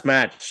Flair's last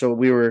match, so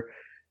we were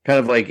kind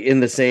of like in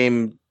the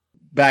same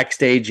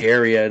backstage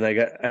area, and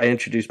I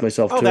introduced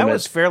myself to him. That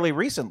was fairly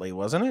recently,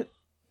 wasn't it?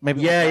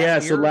 Maybe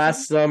So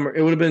last summer,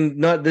 it would have been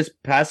not this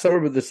past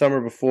summer, but the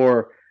summer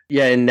before.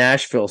 Yeah, in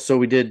Nashville. So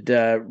we did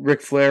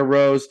Ric Flair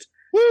roast,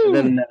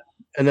 and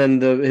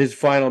then his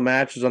final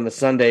match was on the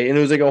Sunday, and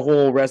it was like a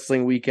whole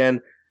wrestling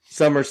weekend.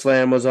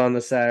 SummerSlam was on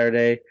the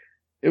Saturday.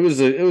 It was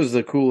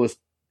the coolest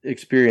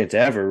experience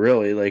ever,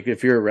 really. Like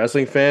if you're a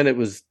wrestling fan, it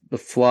was the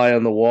fly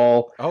on the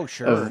wall. Oh,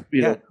 sure. Of,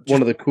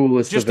 one of the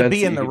coolest just events to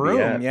be in the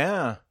room.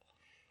 Yeah.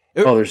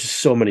 There's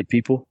so many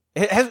people.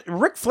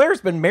 Ric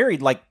Flair's been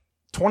married like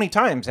 20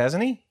 times,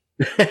 hasn't he?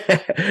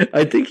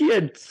 I think he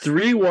had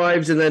 3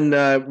 wives, and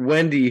then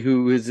Wendy,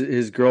 who is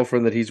his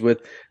girlfriend that he's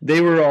with,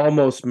 they were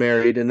almost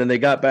married, and then they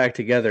got back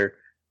together,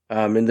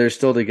 and they're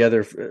still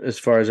together as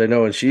far as I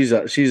know. And she's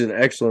an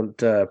excellent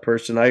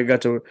person. I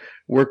got to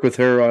work with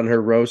her on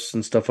her roasts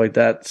and stuff like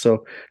that.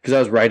 So because I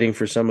was writing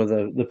for some of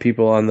the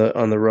people on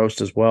the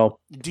roast as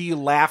well. Do you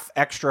laugh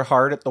extra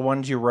hard at the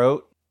ones you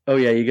wrote? Oh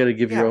yeah, you got to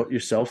give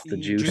yourself the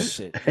juice.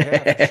 It.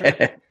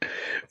 Yeah, sure.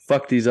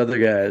 Fuck these other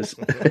guys.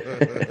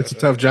 It's a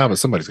tough job, but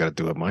somebody's got to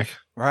do it, Mike.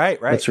 Right.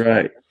 That's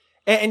right.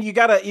 And you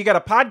got a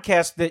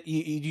podcast that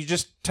you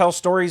just tell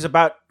stories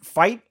about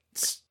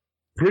fights.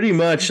 Pretty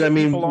much. I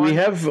mean, we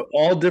have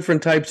all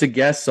different types of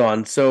guests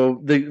on.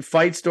 So the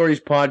Fight Stories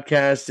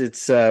podcast,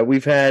 it's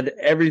we've had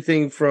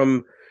everything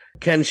from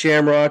Ken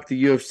Shamrock,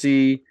 the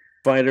UFC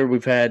fighter.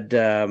 We've had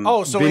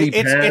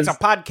it's a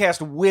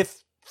podcast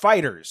with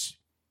fighters.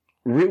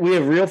 We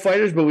have real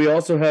fighters, but we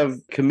also have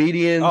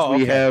comedians. Oh, okay.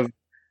 We have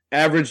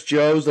average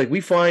Joes. Like we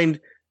find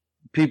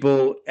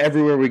people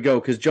everywhere we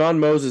go. Because John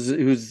Moses,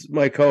 who's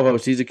my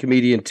co-host, he's a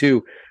comedian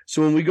too.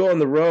 So when we go on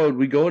the road,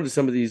 we go into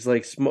some of these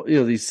like small,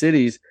 these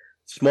cities,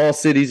 small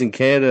cities in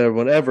Canada or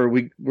whatever.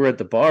 We're at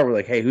the bar. We're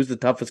like, hey, who's the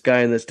toughest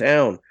guy in this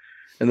town?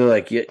 And they're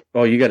like, yeah,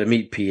 you got to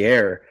meet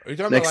Pierre.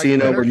 Next thing you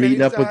know, we're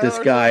meeting up with this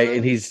guy,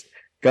 and he's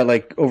got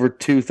like over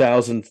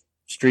 2,000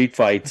 street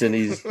fights, and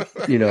he's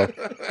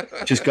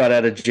just got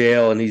out of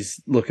jail, and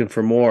he's looking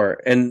for more.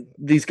 And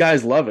these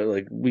guys love it.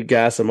 Like we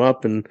gas them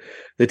up, and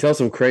they tell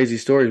some crazy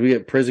stories. We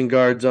get prison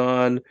guards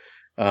on.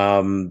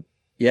 The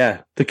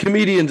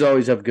comedians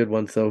always have good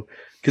ones though,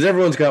 because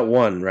everyone's got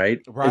one,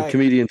 right? And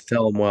comedians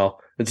tell them well.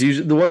 It's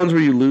usually the ones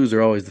where you lose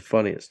are always the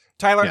funniest.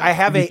 Tyler, I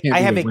have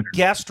a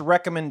guest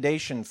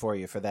recommendation for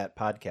you for that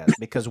podcast,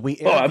 because we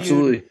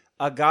interviewed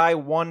a guy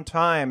one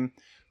time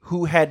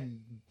who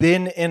had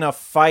been in a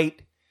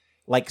fight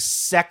like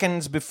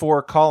seconds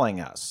before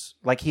calling us.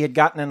 Like he had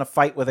gotten in a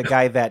fight with a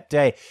guy that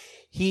day.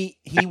 He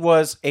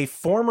was a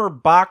former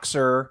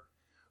boxer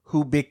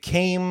who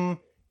became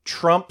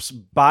Trump's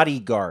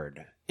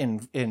bodyguard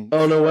in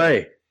Oh, no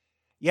way.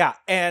 Yeah,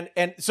 and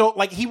so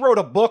like he wrote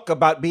a book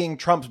about being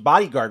Trump's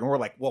bodyguard, and we're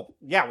like, well,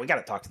 yeah, we got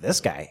to talk to this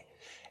guy.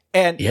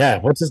 And yeah,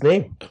 what's his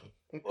name?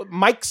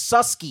 Mike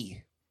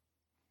Susky.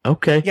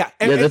 Okay. Yeah.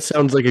 That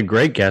sounds like a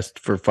great guest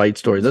for Fight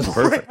Stories. That's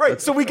perfect. Right.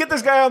 So we get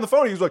this guy on the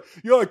phone. He's like,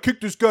 yeah, I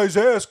kicked this guy's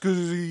ass because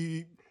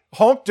he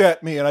honked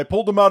at me and I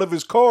pulled him out of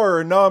his car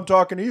and now I'm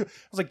talking to you. I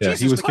was like, Jesus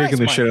he was Christ,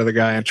 kicking the shit out of the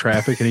guy in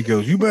traffic, and he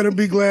goes, you better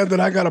be glad that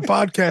I got a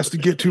podcast to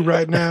get to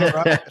right now.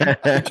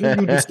 Right?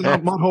 Continue to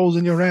stomp mud holes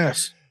in your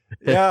ass.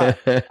 Yeah.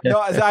 No,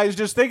 I was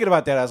just thinking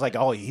about that. I was like,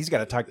 oh, he's got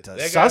to talk to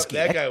Susky.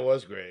 That guy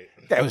was great.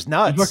 That was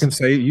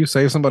nuts. You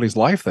saved somebody's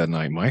life that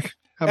night, Mike.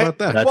 How about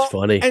that? That's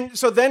funny. And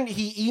so then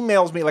he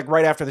emails me like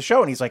right after the show,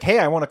 and he's like, hey,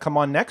 I want to come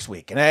on next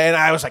week. And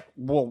I was like,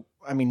 well,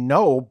 I mean,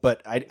 no,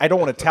 but I don't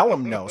want to tell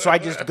him no. So I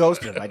just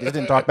ghosted him. I just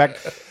didn't talk back.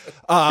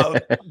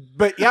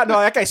 But yeah, no,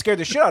 that guy scared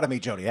the shit out of me,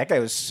 Jody. That guy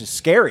was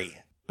scary.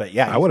 But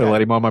yeah, I would have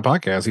let him on my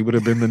podcast. He would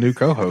have been the new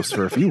co-host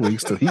for a few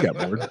weeks till he got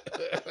bored.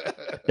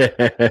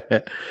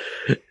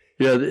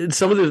 Yeah,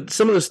 some of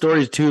the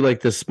stories too,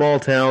 like the small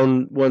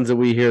town ones that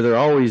we hear, they're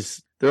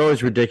always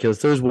ridiculous.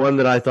 There's one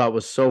that I thought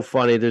was so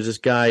funny. There's this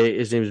guy,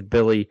 his name is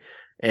Billy,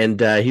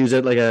 and he was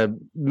at like a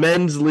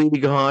men's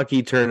league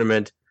hockey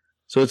tournament.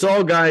 So it's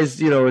all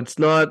guys, it's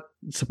not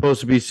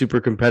supposed to be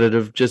super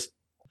competitive, just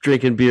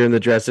drinking beer in the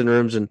dressing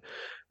rooms and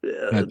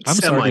I'm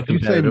sorry,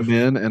 did you say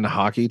men and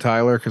hockey,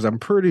 Tyler? Because I'm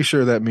pretty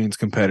sure that means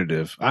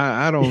competitive.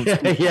 I don't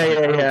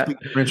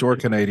speak French or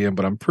Canadian,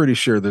 but I'm pretty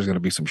sure there's going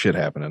to be some shit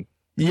happening.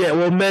 Yeah,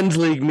 well, men's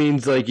league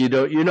means like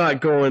you're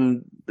not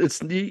going.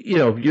 It's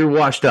you're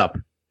washed up.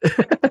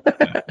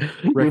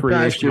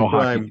 Recreational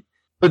hockey.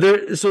 But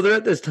they're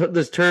at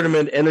this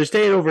tournament and they're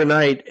staying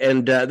overnight,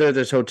 and they're at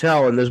this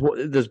hotel, and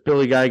this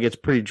Billy guy gets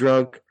pretty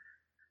drunk,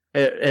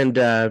 and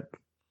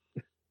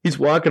he's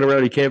walking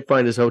around. He can't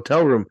find his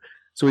hotel room,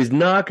 so he's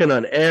knocking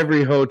on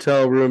every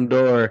hotel room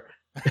door,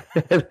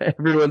 and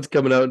everyone's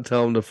coming out and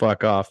telling him to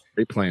fuck off.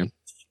 Great plan.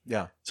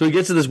 Yeah. So he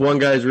gets to this one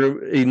guy's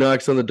room. He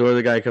knocks on the door.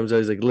 The guy comes out.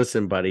 He's like,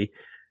 "Listen, buddy,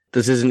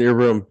 this isn't your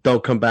room.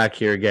 Don't come back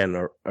here again.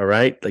 All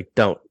right? Like,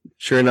 don't."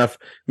 Sure enough,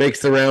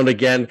 makes the round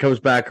again, comes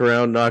back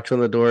around, knocks on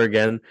the door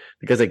again.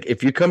 Because, like,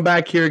 if you come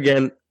back here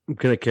again, I'm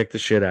going to kick the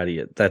shit out of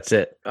you. That's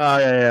it. Oh,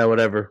 yeah,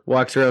 whatever.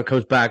 Walks around,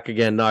 comes back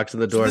again, knocks on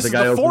the door. So the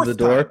guy opens the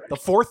door. Time. The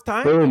fourth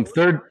time? Boom.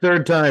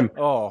 Third time.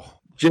 Oh.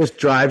 Just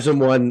drives him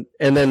one.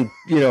 And then,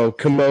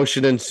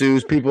 commotion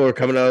ensues. People are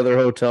coming out of their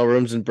hotel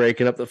rooms and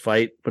breaking up the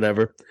fight,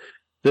 whatever.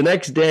 The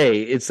next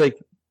day, it's like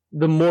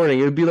the morning.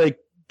 It would be like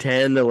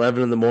 10,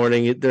 11 in the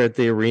morning. They're at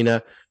the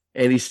arena.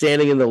 And he's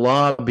standing in the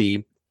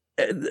lobby.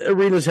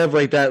 Arenas have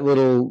like that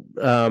little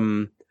I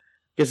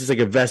guess it's like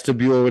a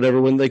vestibule or whatever.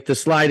 When like the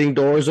sliding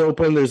doors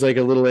open, there's like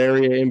a little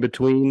area in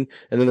between,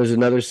 and then there's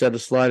another set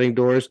of sliding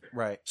doors.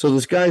 Right. So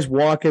this guy's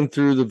walking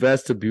through the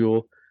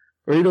vestibule,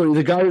 or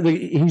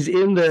Billy is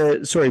in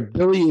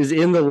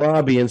the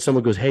lobby, and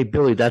someone goes, "Hey,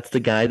 Billy, that's the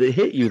guy that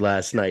hit you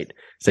last night."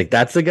 It's like,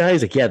 "That's the guy?"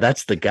 He's like, "Yeah,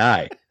 that's the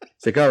guy."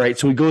 It's like, all right.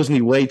 So he goes and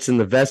he waits in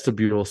the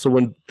vestibule. So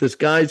when this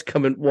guy's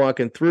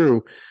walking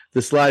through,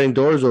 the sliding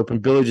doors open,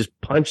 Billy just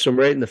punched him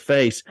right in the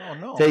face,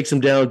 takes him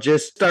down,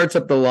 just starts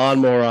up the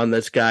lawnmower on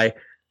this guy,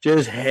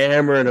 just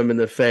hammering him in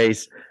the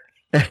face.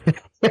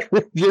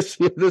 Just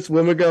hear this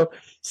woman go,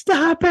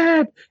 "Stop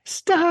it!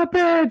 Stop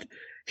it!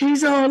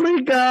 He's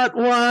only got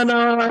one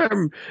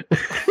arm."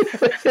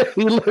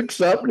 He looks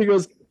up and he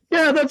goes,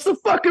 "Yeah, that's the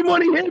fucking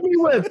one he hit me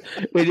with."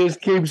 He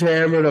just keeps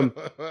hammering him.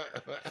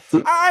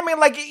 I mean,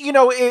 like,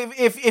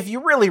 if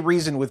you really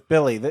reason with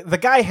Billy, the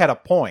guy had a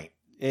point.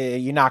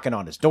 You're knocking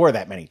on his door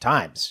that many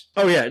times.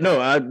 Oh yeah,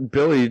 no,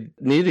 Billy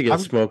need to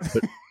get smoked.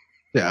 But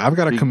yeah, I've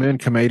got to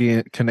commend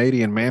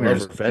Canadian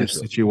manners in this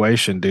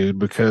situation, dude.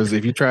 Because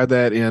if you tried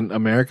that in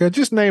America,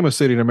 just name a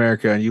city in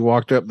America, and you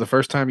walked up the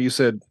first time, you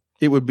said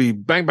it would be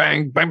bang,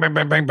 bang, bang, bang,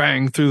 bang, bang,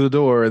 bang through the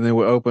door, and then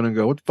we'll open and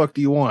go, "What the fuck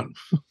do you want?"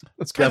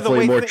 That's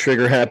definitely more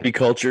trigger happy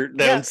culture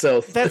down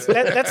south. That's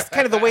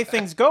kind of the way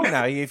things go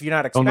now. If you're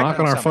not Don't expecting knock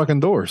on our fucking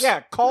doors.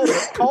 Yeah, call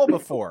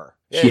before.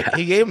 Yeah,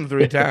 he gave him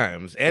 3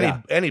 times,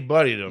 and he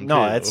buddied him.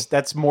 No, too.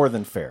 that's more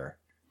than fair.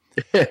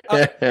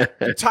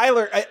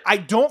 Tyler, I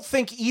don't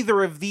think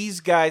either of these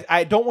guys.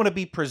 I don't want to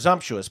be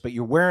presumptuous, but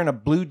you're wearing a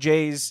Blue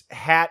Jays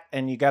hat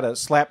and you got a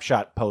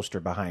Slapshot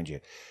poster behind you.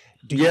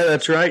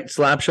 That's right,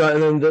 Slapshot,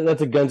 and then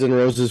that's a Guns N'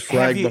 Roses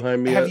flag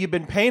behind me. Have you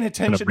been paying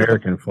attention An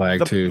American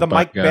flag too? The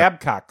Mike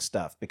Babcock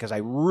stuff, because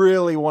I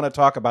really want to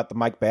talk about the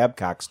Mike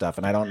Babcock stuff,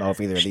 and I don't know if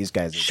either of these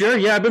guys. Sure,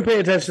 yeah, I've been paying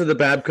attention to the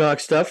Babcock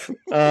stuff.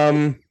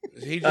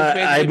 He's just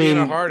basically being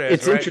a hard ass,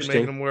 it's right? interesting.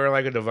 Making them wear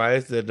like a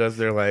device that does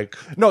their like.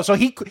 No, so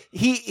he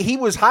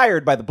was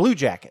hired by the Blue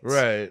Jackets,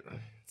 right,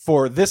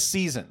 for this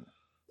season.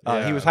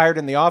 He was hired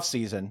in the off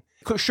season.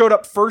 Showed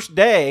up first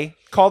day,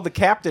 called the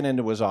captain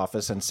into his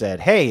office and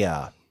said, "Hey,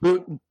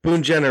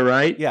 Boone Jenner,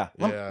 right? Yeah.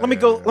 Let me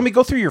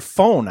go through your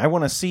phone. I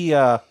want to see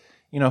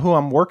who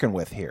I'm working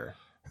with here."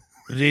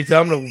 Did he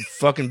tell him to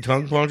fucking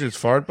tongue punch his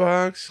fart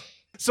box?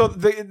 So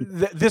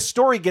this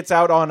story gets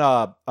out on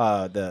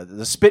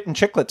the Spit and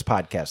Chicklets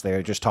podcast. They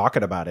were just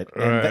talking about it.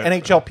 And the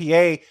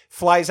NHLPA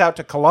flies out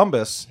to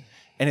Columbus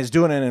and is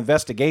doing an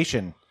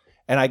investigation.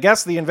 And I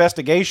guess the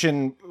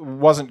investigation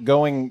wasn't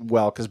going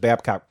well because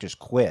Babcock just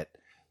quit.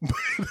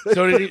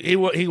 So did he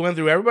went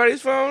through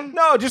everybody's phone?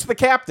 No, just the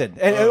captain.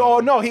 And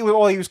he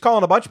was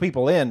calling a bunch of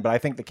people in, but I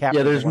think the captain.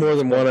 Yeah, there's more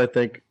than one. I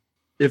think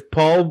if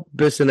Paul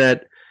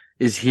Bissonnette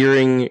is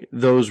hearing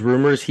those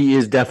rumors, he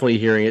is definitely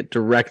hearing it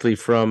directly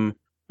from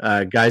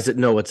guys that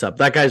know what's up.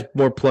 That guy's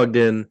more plugged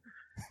in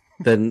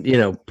than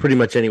pretty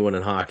much anyone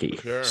in hockey.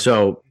 Sure.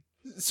 So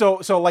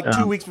like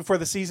 2 weeks before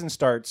the season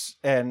starts,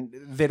 and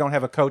they don't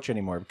have a coach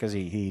anymore because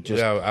he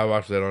just I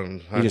watched that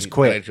on. He just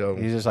quit.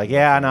 NHL. He's just like,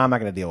 I'm not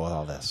going to deal with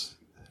all this.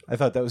 I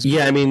thought that was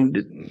good. I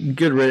mean,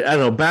 good. I don't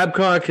know.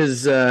 Babcock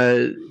has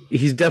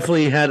he's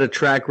definitely had a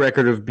track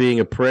record of being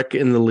a prick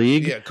in the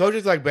league. Yeah,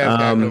 coaches like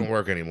Babcock don't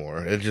work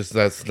anymore. It's just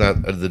that's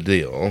not the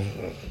deal.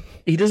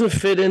 He doesn't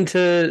fit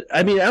into.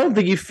 I mean, I don't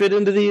think he fit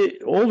into the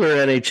older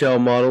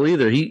NHL model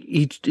either.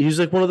 He's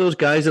like one of those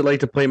guys that like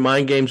to play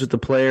mind games with the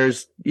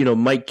players.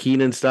 Mike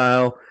Keenan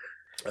style.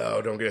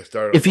 Oh, don't get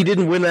started. If he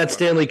didn't win that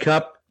Stanley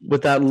Cup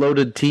with that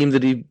loaded team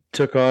that he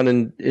took on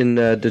in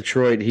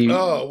Detroit, he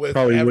with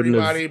probably everybody, wouldn't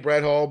have.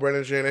 Brett Hull,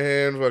 Brendan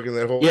Shanahan, fucking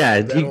that whole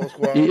whole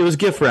squad. It was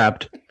gift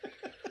wrapped.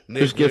 Nick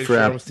It was gift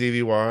wrapped.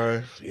 Stevie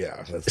Y.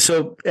 Yeah.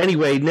 So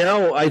anyway,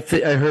 now I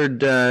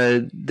heard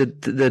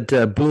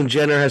that Boone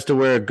Jenner has to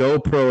wear a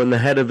GoPro in the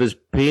head of his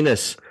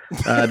penis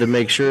to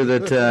make sure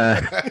that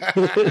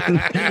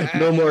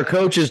no more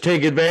coaches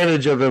take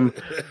advantage of him.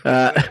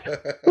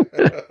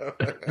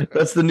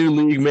 That's the new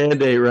league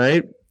mandate,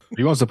 right? If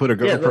he wants to put a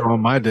GoPro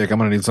on my dick, I'm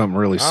going to need something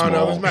really small. I don't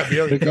know. This might be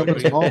other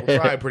company.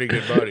 Probably pretty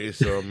good buddies.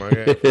 So I'm like,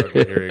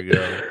 here you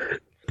go.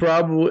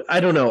 probably,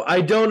 I don't know.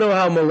 I don't know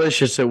how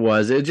malicious it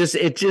was. It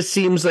just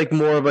seems like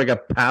more of like a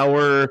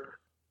power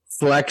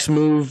flex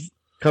move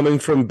coming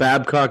from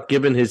Babcock,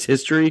 given his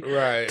history,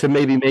 Right. to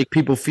maybe make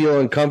people feel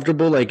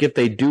uncomfortable. Like if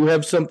they do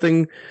have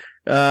something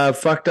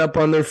fucked up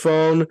on their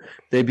phone,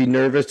 they'd be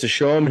nervous to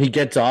show him. He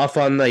gets off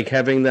on like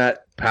having that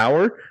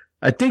power.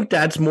 I think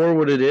that's more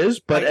what it is.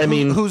 But Like, I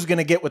mean, who's going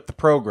to get with the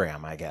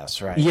program? I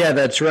guess, right? yeah,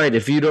 that's right.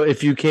 If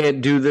you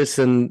can't do this,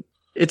 and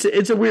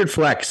it's a weird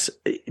flex.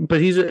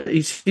 But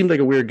he seemed like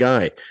a weird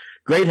guy.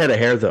 Great head of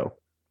hair though.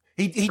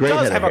 He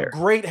does have a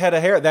great head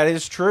of hair. That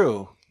is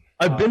true.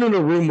 I've been in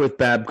a room with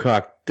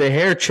Babcock. The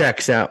hair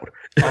checks out.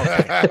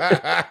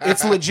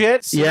 It's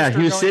legit. Yeah,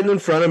 he was sitting in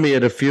front of me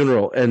at a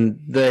funeral, and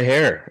the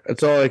hair.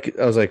 That's all I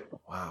was like,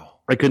 wow.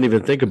 I couldn't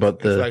even think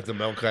about It's like the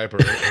Mel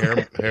Kiper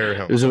hair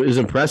helmet. It was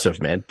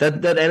impressive, man.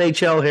 That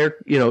NHL hair,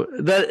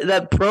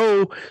 that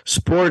pro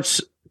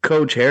sports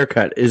coach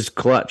haircut is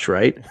clutch,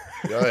 right?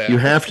 Oh, yeah. You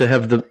have to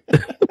have the.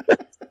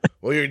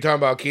 Well, you were talking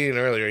about Keenan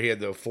earlier. He had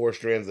the 4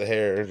 strands of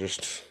hair.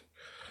 Just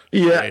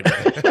yeah.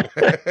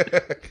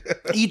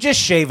 You just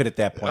shave it at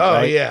that point. Oh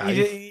right? yeah,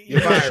 you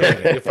fire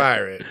it. You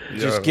fire it. You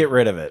Just get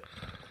rid of it.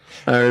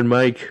 Iron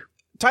Mike.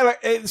 Tyler,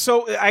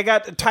 so I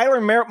got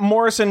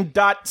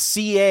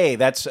tylermorrison.ca.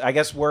 That's, I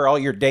guess, where all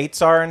your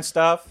dates are and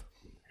stuff.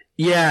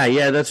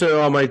 Yeah, that's where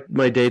all my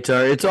dates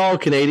are. It's all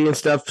Canadian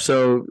stuff.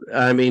 So,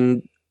 I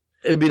mean,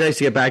 it'd be nice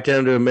to get back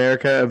down to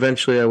America.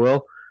 Eventually I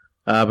will.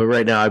 But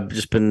right now I've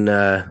just been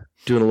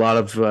doing a lot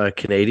of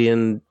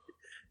Canadian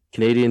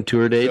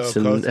tour dates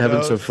and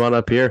having some fun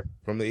up here.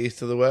 From the east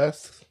to the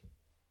west?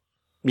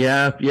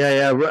 Yeah.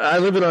 I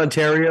live in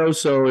Ontario,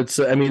 so it's.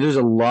 I mean, there's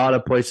a lot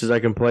of places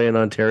I can play in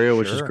Ontario,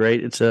 which is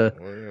great. It's a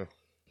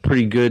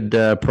pretty good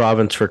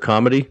province for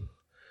comedy.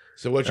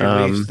 So, what's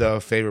your least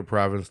favorite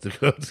province to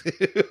go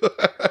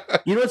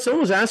to? You know what?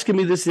 Someone was asking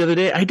me this the other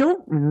day. I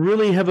don't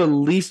really have a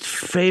least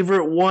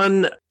favorite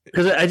one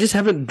because I just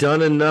haven't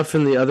done enough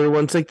in the other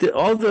ones. Like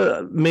all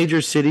the major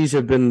cities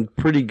have been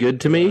pretty good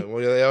to me. Well,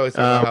 they always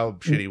talk about how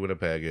shitty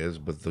Winnipeg is,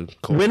 but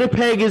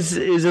Winnipeg is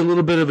a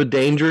little bit of a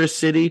dangerous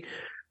city.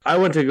 I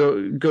went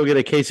to go get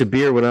a case of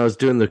beer when I was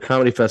doing the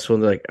comedy festival,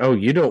 and they're like, "Oh,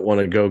 you don't want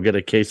to go get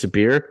a case of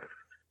beer?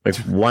 Like,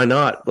 why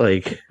not?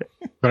 Like,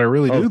 but I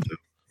really do.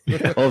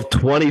 Of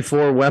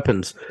 24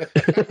 weapons."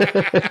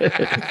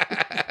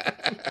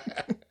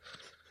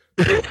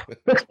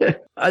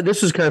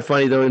 This was kind of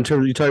funny though, in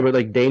terms of you talking about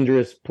like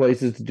dangerous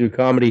places to do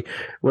comedy.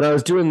 When I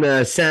was doing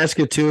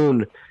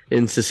Saskatoon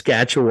in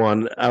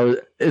Saskatchewan,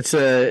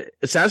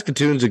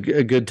 Saskatoon's a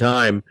good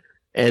time.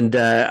 And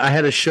I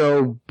had a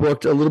show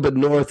booked a little bit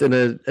north in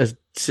a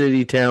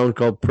city town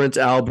called Prince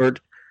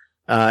Albert,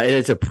 and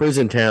it's a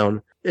prison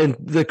town. And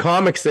the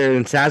comics there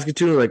in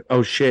Saskatoon are like,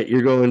 "Oh shit,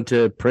 you're going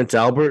to Prince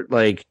Albert?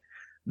 Like,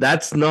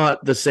 that's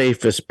not the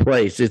safest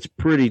place. It's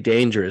pretty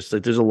dangerous.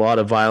 Like, there's a lot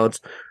of violence,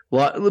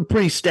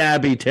 pretty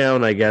stabby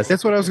town, I guess."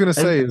 That's what I was going to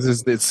say.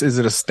 Is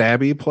it a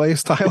stabby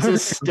place, Tyler?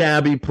 It's a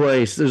stabby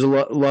place. There's a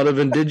lot of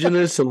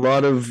indigenous, a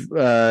lot of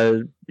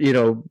like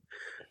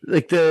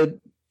I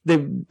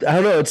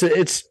don't know.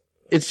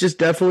 It's just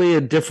definitely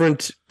a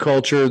different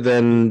culture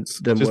than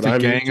just what a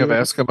I'm gang into. of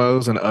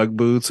Eskimos and UGG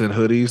boots and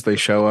hoodies. They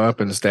show up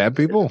and stab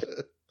people.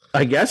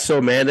 I guess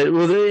so, man. And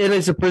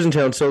it's a prison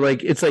town, so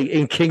like it's like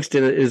in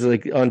Kingston is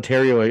like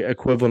Ontario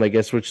equivalent, I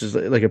guess, which is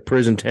like a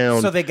prison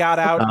town. So they got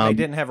out and they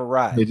didn't have a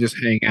ride. They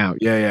just hang out.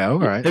 Yeah. All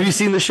right. Have you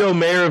seen the show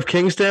Mayor of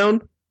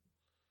Kingstown?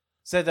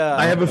 Said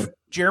I have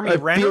Jeremy I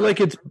Renner. feel like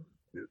it's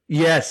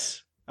yes.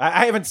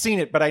 I haven't seen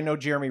it, but I know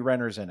Jeremy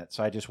Renner's in it,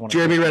 so I just want to.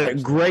 Jeremy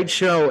Renner, great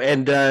show,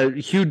 and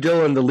Hugh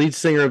Dillon, the lead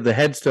singer of the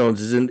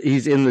Headstones,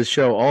 he's in the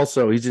show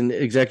also. He's an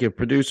executive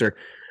producer.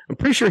 I'm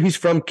pretty sure he's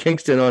from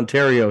Kingston,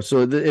 Ontario,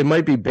 so it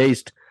might be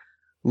based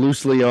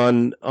loosely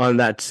on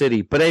that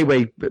city. But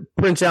anyway,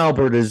 Prince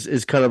Albert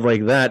is kind of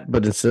like that,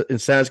 but it's in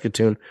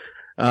Saskatoon.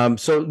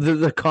 So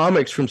the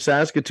comics from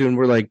Saskatoon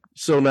were like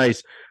so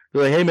nice.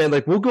 They're like, "Hey man,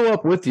 like we'll go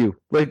up with you."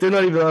 Like they're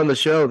not even on the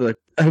show. They're like,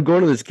 "I'm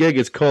going to this gig.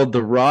 It's called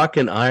The Rock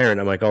and Iron."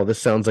 I'm like, "Oh,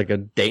 this sounds like a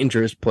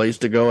dangerous place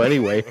to go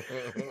anyway."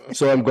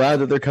 So I'm glad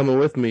that they're coming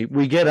with me.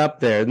 We get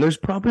up there, and there's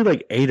probably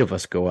like 8 of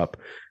us go up.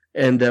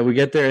 And we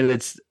get there, and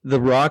it's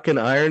The Rock and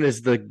Iron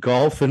is the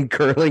golf and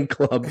curling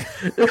club.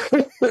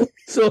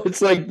 So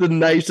it's like the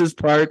nicest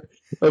part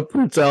of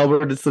Prince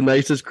Albert. It's the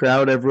nicest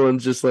crowd.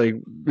 Everyone's just like,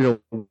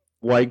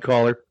 white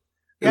collar.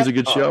 It was a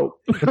good show.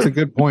 That's a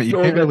good point. You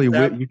can't really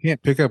you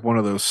can't pick up one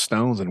of those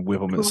stones and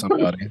whip them at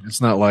somebody. It's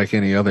not like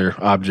any other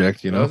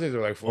object, Those things are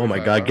like oh my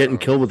God, getting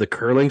killed with a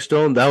curling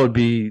stone, that would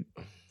be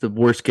the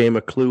worst game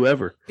of Clue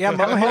ever. Yeah,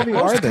 How heavy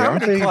most are they?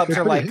 Aren't comedy they? clubs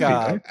They're are like pretty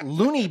heavy, right?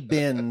 Looney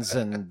Bins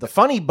and the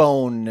Funny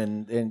Bone,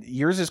 and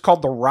yours is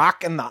called The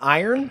Rock and the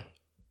Iron.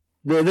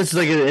 No, this is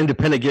like an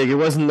independent gig. It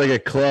wasn't like a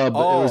club.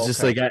 Oh, it was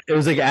just like it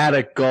was like at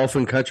a golf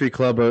and country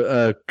club.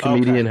 A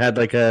comedian had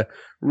like a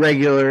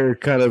regular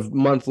kind of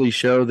monthly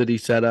show that he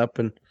set up,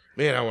 and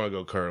man, I want to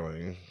go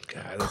curling.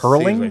 God, this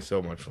Curling? seems like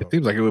so much fun. It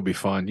seems like it would be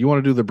fun. You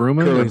want to do the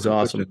brooming? curling's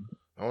awesome.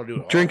 I want to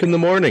do it. Drink in the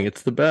morning.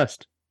 It's the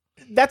best.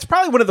 that's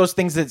probably one of those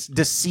things that's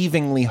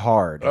deceivingly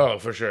hard. Oh,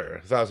 for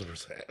sure.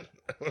 1,000%.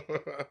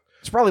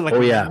 It's probably like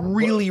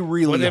really,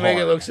 really when they make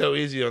it hard. look so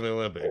easy on the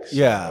Olympics.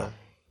 Yeah.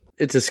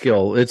 It's a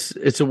skill.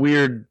 It's a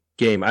weird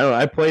game. I don't know.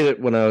 I played it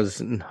when I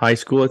was in high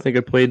school. I think I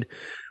played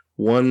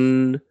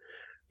one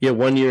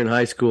year in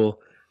high school,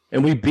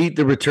 and we beat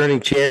the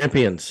returning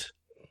champions.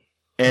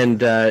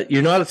 And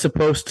you're not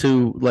supposed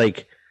to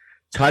like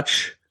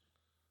touch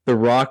the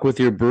rock with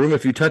your broom.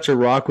 If you touch a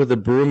rock with a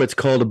broom, it's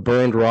called a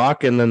burned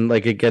rock, and then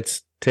like it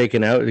gets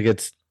taken out. It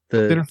gets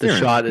the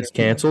shot is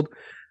canceled.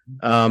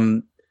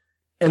 And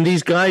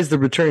these guys, the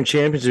returning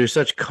champions, are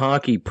such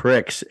cocky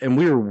pricks, and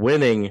we were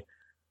winning.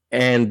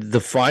 And the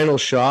final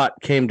shot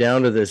came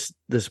down to this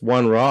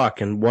one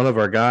rock, and one of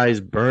our guys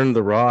burned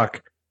the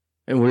rock,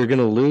 and we were going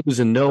to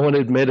lose, and no one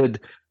admitted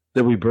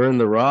that we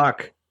burned the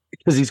rock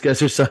because these guys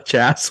are such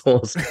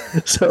assholes.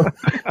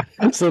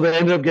 So they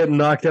ended up getting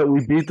knocked out.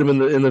 We beat them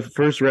in the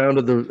first round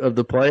of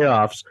the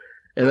playoffs,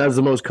 and that was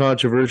the most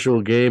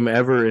controversial game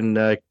ever in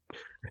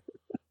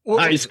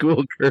high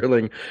school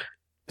curling.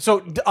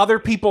 So other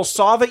people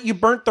saw that you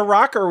burnt the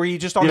rock, or were you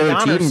just on the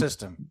honor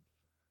system?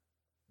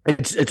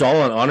 It's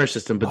all on honor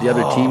system, but the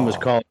other team was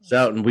calling us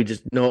out, and we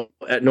just no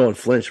one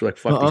flinched. We're like,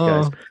 fuck these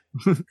guys.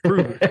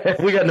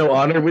 We got no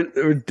honor.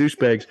 We're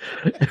douchebags.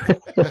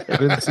 I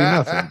didn't see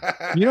nothing.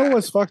 You know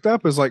what's fucked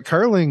up is like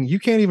curling. You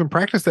can't even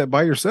practice that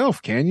by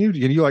yourself, can you?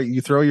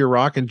 You throw your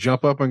rock and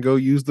jump up and go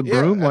use the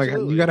broom. Like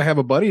you got to have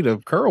a buddy to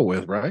curl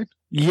with, right?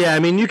 Yeah, I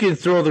mean you can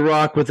throw the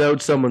rock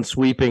without someone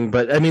sweeping,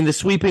 but I mean the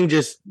sweeping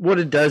just what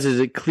it does is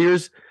it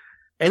clears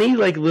any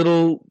like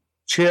little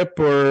chip,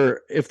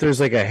 or if there's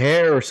like a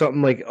hair or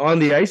something like on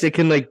the ice, it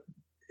can like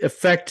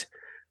affect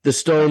the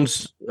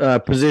stone's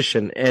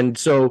position, and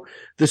so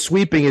the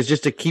sweeping is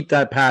just to keep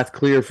that path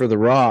clear for the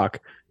rock,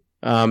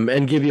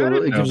 and give you a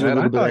little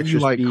bit thought extra you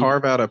like speed.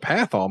 carve out a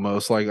path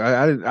almost. Like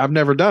I've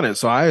never done it,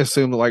 so I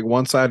assume that like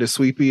one side is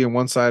sweepy and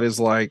one side is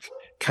like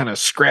kind of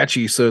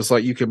scratchy, so it's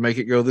like you can make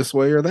it go this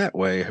way or that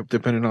way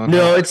depending on.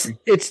 No,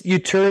 it's you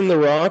turn the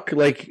rock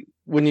like.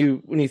 When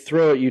you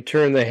throw it, you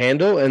turn the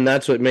handle, and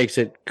that's what makes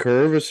it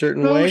curve a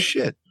certain way. Oh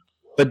shit!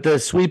 But the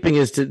sweeping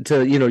is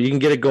to you can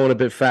get it going a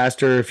bit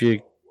faster if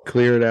you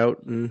clear it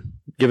out and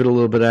give it a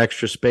little bit of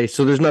extra space.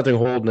 So there's nothing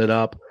holding it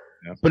up.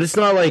 Yeah. But it's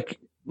not like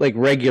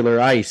regular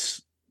ice,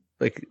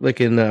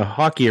 like in the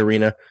hockey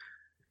arena.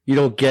 You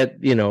don't get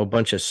a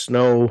bunch of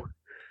snow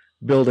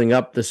building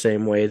up the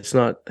same way. It's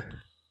not.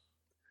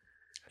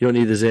 You don't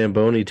need the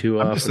Zamboni too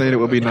often. I'm just saying it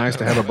would be nice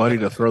to have a buddy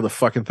to throw the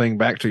fucking thing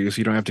back to you so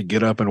you don't have to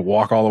get up and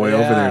walk all the way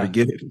over there to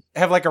get it.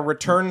 Have like a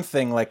return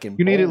thing like in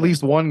You need at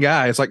least one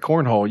guy. It's like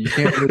cornhole. You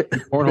can't do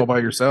cornhole by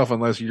yourself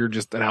unless you're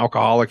just an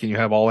alcoholic and you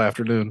have all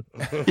afternoon.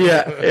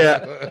 Yeah.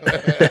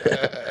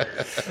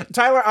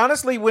 Tyler,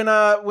 honestly, when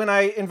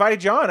I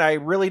invited you on, I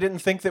really didn't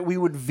think that we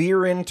would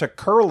veer into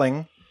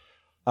curling.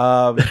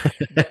 But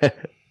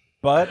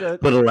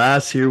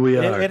alas, here we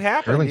are. It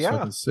happened. Curling's yeah.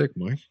 fucking sick,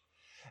 Mike.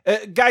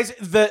 Guys,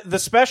 the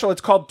special, it's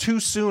called Too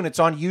Soon. It's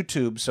on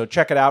YouTube, so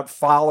check it out.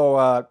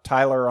 Follow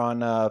Tyler on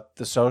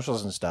the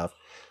socials and stuff.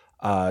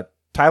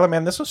 Tyler,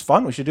 man, this was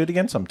fun. We should do it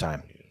again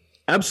sometime.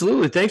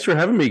 Absolutely. Thanks for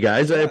having me,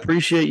 guys. I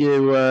appreciate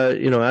you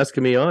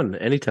asking me on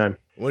anytime.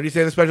 When do you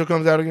say the special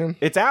comes out again?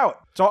 It's out.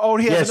 So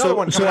he has another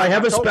one. So I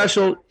have a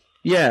special.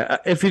 Yeah,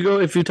 if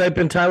you type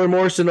in Tyler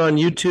Morrison on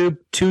YouTube,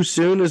 Too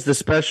Soon is the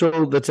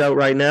special that's out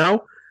right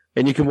now,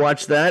 and you can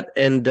watch that,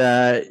 and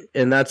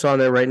that's on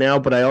there right now.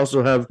 But I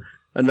also have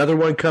another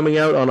one coming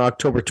out on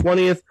October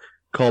 20th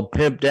called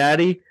Pimp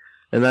Daddy,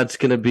 and that's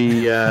gonna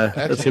be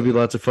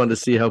lots of fun to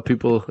see how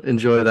people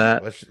enjoy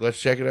that.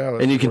 Let's check it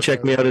out. And you can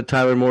check me out at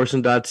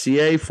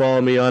tylermorrison.ca.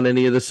 Follow me on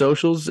any of the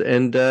socials,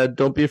 and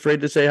don't be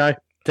afraid to say hi.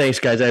 Thanks,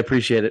 guys. I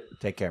appreciate it.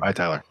 Take care. Bye,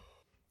 Tyler.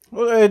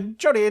 Well,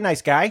 Jody, a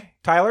nice guy.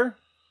 Tyler?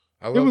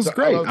 It was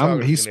great.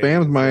 He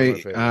spammed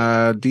my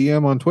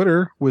DM on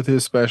Twitter with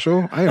his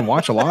special. I didn't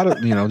watch a lot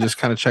of, just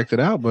kind of checked it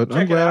out, but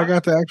I'm glad I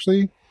got to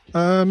actually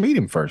meet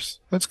him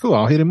first. That's cool.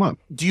 I'll hit him up.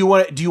 Do you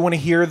want to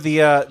hear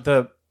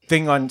the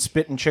thing on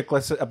Spit and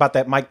Chicklets about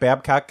that Mike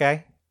Babcock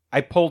guy?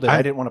 I pulled it.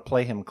 I didn't want to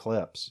play him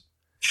clips.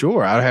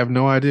 Sure. I have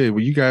no idea.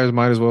 Well, you guys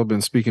might as well have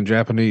been speaking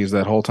Japanese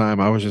that whole time.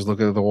 I was just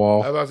looking at the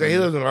wall. I was about to say, he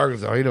lives in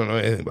Arkansas. He don't know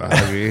anything about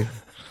hockey.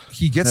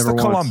 He gets to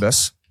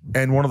Columbus,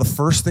 and one of the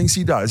first things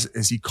he does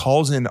is he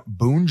calls in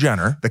Boone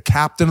Jenner, the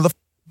captain of the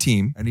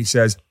team, and he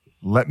says,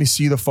 "Let me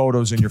see the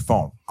photos in your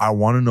phone. I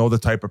want to know the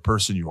type of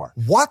person you are."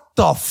 What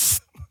the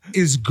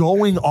is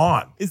going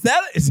on? Is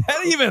that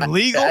even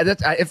legal?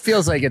 It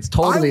feels like it's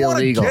totally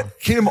illegal.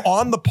 Get him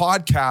on the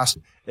podcast.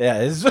 Yeah,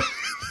 that's what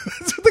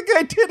the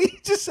guy did. He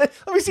just said,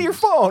 "Let me see your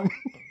phone."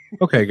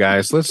 Okay,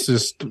 guys, let's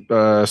just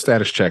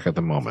status check at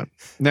the moment.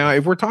 Now,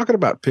 if we're talking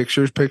about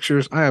pictures,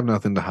 I have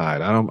nothing to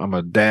hide. I'm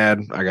a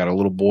dad. I got a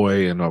little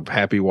boy and a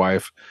happy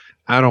wife.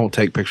 I don't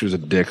take pictures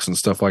of dicks and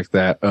stuff like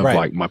that.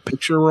 Like my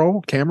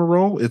camera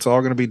roll. It's all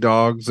going to be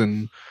dogs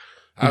and.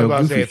 I was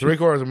about to say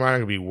 3/4 of mine are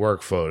going to be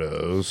work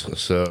photos.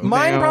 So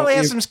mine probably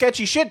has some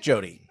sketchy shit,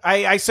 Jody.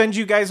 I send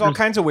you guys all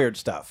kinds of weird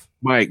stuff.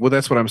 Mike, well,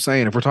 that's what I'm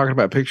saying. If we're talking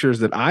about pictures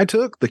that I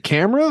took, the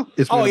camera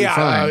is going to be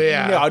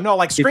fine. No,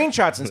 like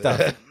screenshots and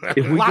stuff.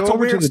 If we Lots go of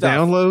over to weird the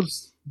stuff.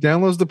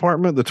 downloads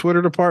department, the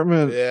Twitter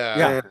department.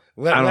 Yeah.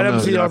 Let I don't them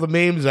know. see all the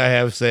memes I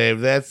have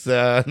saved. That's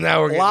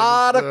now we're A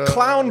lot of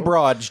clown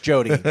broads,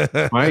 Jody.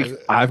 Mike,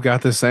 I've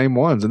got the same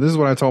ones. And this is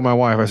what I told my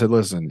wife. I said,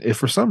 listen, if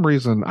for some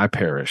reason I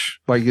perish,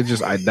 like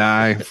I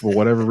die for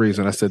whatever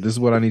reason, I said, this is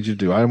what I need you to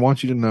do. I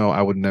want you to know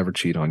I would never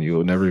cheat on you. It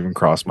would never even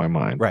cross my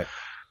mind. Right.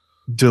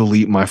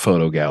 Delete my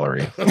photo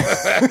gallery.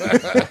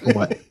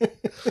 What?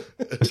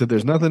 I said,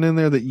 there's nothing in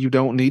there that you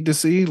don't need to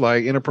see,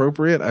 like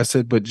inappropriate. I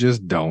said, but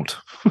just don't.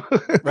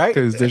 Right.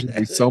 Because there's going to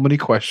be so many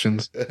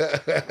questions.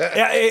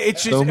 Yeah,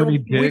 it's just So many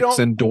dicks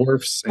and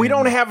dwarfs. We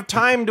don't have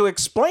time to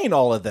explain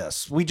all of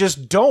this. We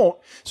just don't.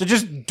 So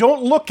just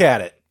don't look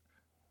at it.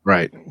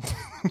 Right.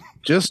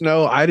 Just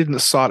know I didn't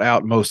sort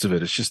out most of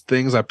it. It's just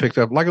things I picked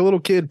up, like a little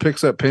kid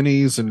picks up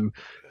pennies and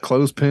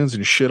clothespins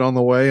and shit on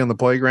the way on the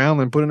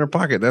playground and put in their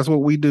pocket. That's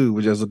what we do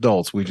as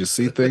adults. We just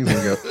see things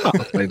and go,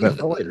 I'll save that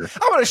for later.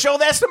 I'm going to show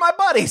this to my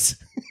buddies.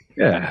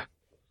 Yeah.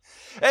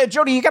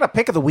 Jody, you got a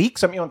pick of the week?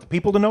 Something you want the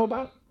people to know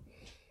about?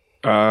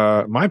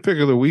 My pick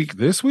of the week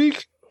this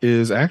week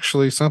is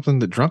actually something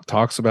that Drunk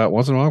talks about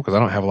once in a while because I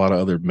don't have a lot of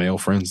other male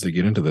friends to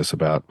get into this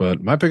about.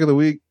 But my pick of the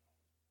week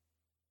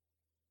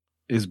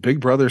is Big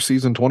Brother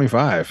season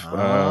 25.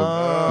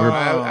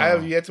 I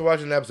have yet to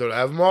watch an episode. I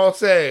have them all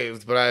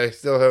saved, but I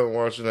still haven't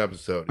watched an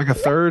episode. Like a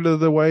third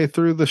of the way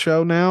through the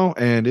show now,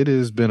 and it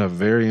has been a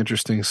very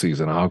interesting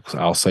season.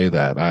 I'll say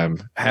that. I'm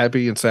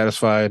happy and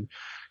satisfied.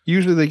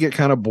 Usually they get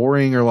kind of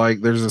boring, or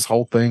like there's this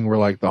whole thing where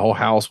like the whole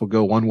house will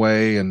go one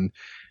way, and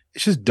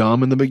it's just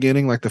dumb in the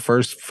beginning. Like the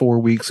first 4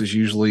 weeks is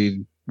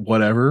usually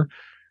whatever.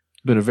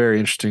 It's been a very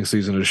interesting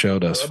season of the show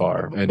thus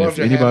far. And if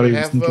anybody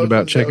is thinking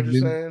about checking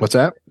in, what's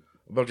that?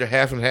 A bunch of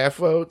half and half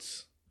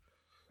votes.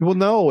 Well,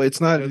 no, it's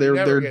not.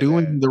 They're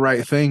doing the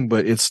right thing,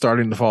 but it's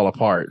starting to fall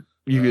apart.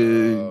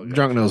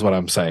 Drunk knows what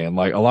I'm saying.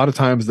 Like a lot of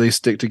times they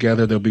stick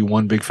together. There'll be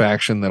one big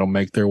faction that'll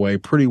make their way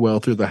pretty well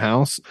through the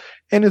house,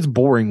 and it's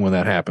boring when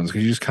that happens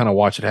because you just kind of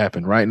watch it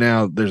happen. Right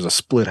now, there's a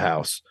split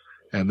house,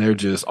 and they're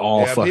just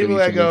all fucking. People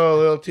that go a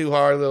little too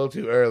hard, a little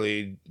too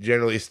early,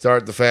 generally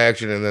start the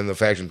faction, and then the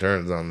faction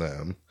turns on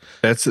them.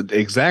 That's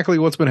exactly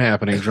what's been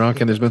happening,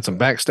 Drunk. And there's been some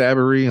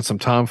backstabbery and some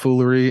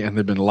tomfoolery, and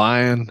they've been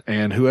lying.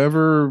 And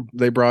whoever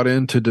they brought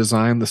in to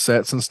design the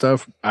sets and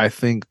stuff, I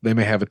think they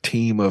may have a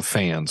team of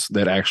fans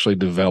that actually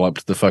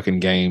developed the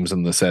fucking games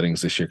and the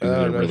settings this year because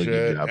they did a really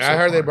good job. I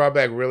heard they brought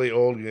back really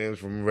old games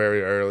from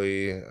very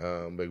early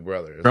Big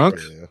Brother. Drunk,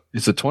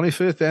 it's the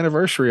 25th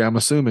anniversary, I'm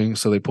assuming,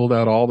 so they pulled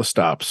out all the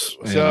stops.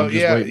 So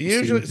yeah,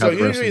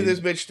 usually this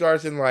bitch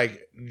starts in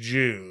like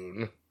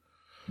June.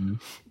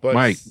 But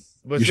Mike,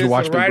 you should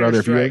watch Big Brother.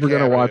 If you're ever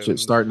going to watch it,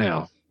 start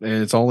now.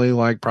 And it's only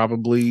like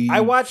probably. I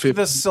watched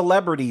the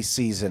Celebrity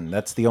season.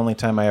 That's the only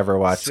time I ever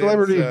watched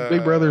Celebrity.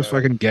 Big Brother is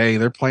fucking gay.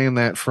 They're playing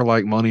that for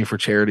like money for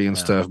charity and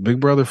stuff. Big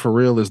Brother for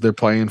real is they're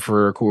playing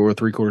for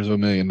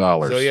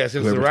 $750,000. So yeah,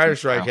 since the writer's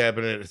strike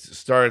happened, it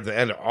started at the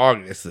end of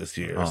August this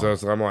year. So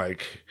I'm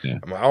like,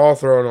 I'm all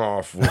thrown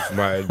off with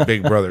my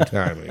Big Brother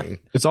timing.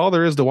 It's all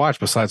there is to watch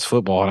besides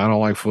football, and I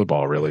don't like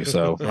football really.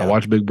 So I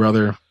watch Big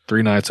Brother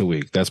 3 nights a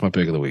week. That's my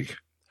pick of the week.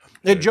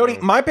 Jody,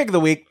 my pick of the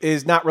week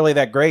is not really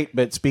that great,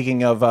 but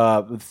speaking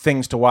of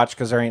things to watch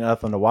because there ain't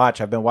nothing to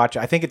watch, I've been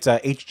watching, I think it's a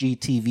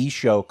HGTV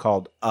show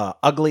called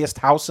Ugliest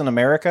House in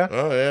America.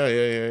 Oh,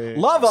 yeah.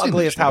 Love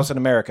Ugliest House in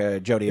America,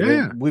 Jody.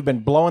 Yeah. We've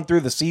been blowing through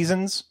the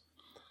seasons.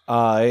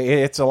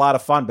 It's a lot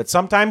of fun, but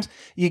sometimes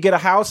you get a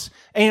house,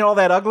 ain't all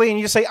that ugly, and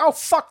you just say, oh,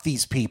 fuck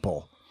these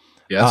people.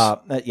 Yes.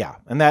 Yeah,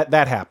 and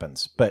that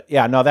happens. But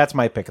yeah, no, that's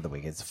my pick of the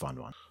week. It's a fun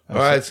one. All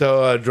right,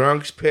 so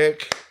Drunk's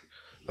pick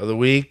of the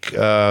week,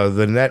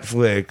 the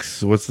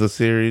Netflix, what's the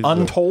series?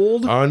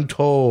 Untold.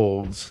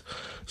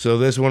 So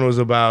this one was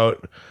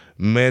about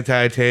Manti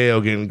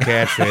Te'o getting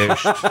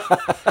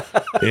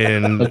catfished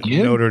in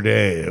Notre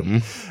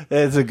Dame.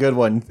 It's a good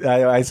one.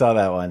 I saw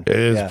that one. It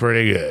is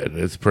pretty good.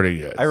 It's pretty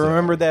good. I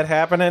remembered that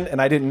happening,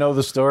 and I didn't know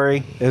the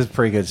story. It was a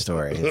pretty good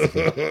story.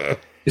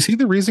 Is he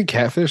the reason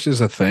catfish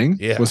is a thing?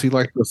 Yeah. Was he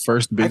like the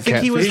first big catfish? I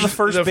think he was the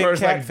first big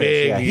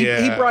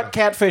catfish. He brought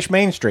catfish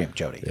mainstream,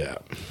 Jody. Yeah.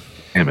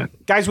 Damn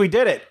it. Guys, we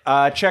did it.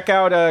 Check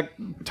out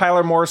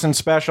Tyler Morrison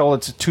special.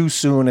 It's too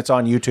soon. It's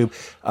on YouTube.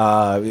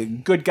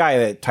 Good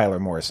guy, Tyler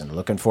Morrison.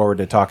 Looking forward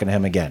to talking to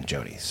him again,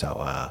 Jody.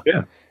 So,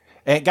 yeah.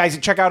 And guys,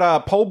 check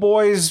out Po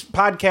Boys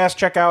podcast.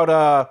 Check out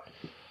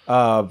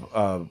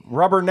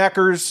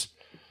Rubberneckers.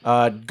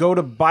 Go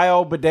to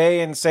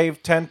BioBidet and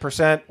save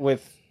 10%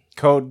 with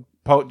code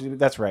Po.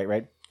 That's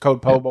right?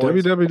 Code Po Boys.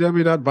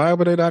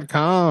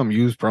 www.biobidet.com.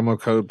 Use promo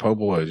code Po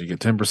Boys. You get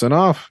 10%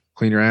 off.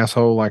 Clean your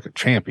asshole like a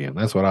champion.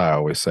 That's what I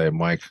always say,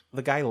 Mike.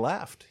 The guy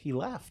left. He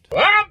left.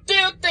 I'm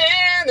still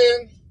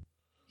standing.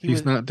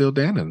 He's not Dill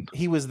Dannon.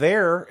 He was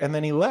there, and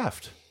then he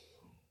left.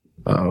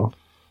 Uh-oh.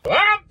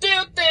 I'm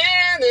still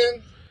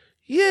standing.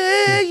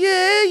 Yeah.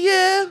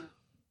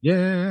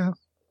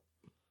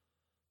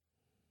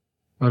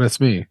 Oh, that's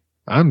me.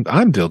 I'm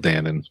Dill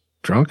Dannon.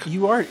 Drunk.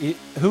 You are.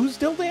 Who's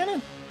Dill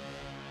Dannon?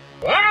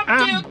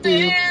 I'm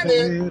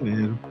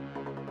tilted.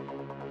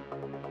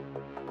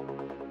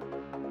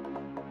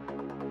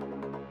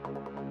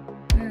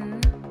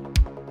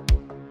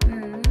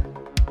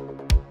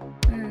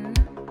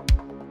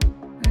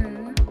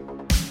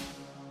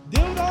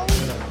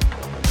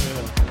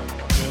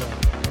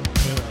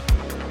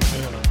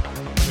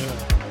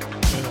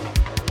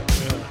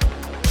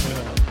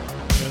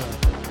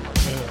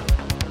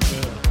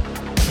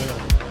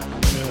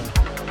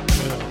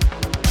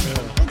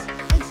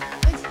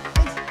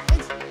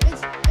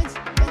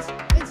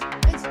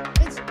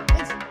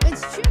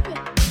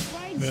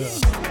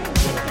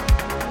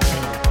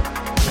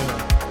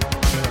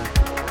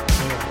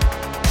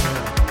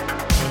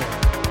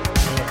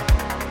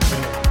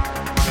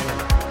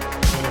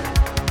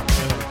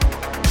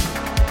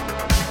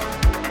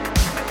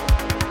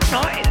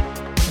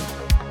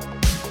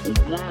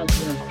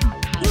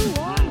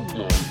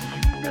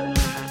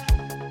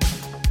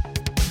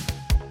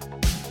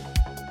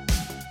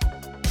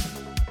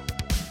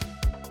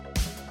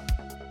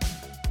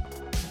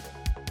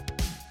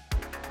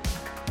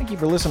 Thank you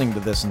for listening to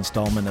this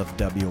installment of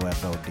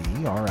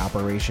WFOD. Our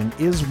operation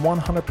is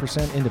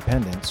 100%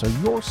 independent, so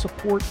your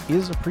support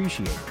is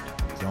appreciated.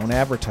 We don't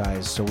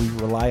advertise, so we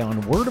rely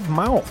on word of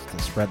mouth to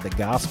spread the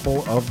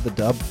gospel of the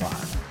dub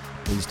file.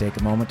 Please take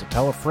a moment to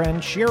tell a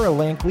friend, share a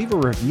link, leave a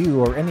review,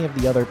 or any of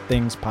the other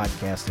things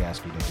podcasts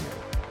ask you to do.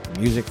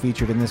 The music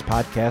featured in this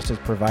podcast is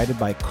provided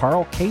by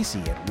Carl Casey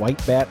at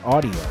White Bat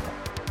Audio.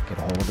 Get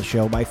a hold of the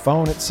show by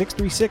phone at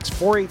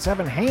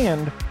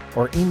 636-487-HAND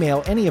or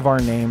email any of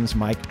our names,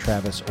 Mike,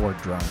 Travis, or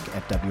Drunk,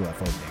 at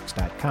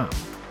WFODix.com.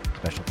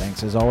 Special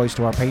thanks, as always,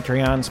 to our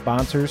Patreon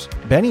sponsors,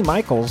 Benny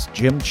Michaels,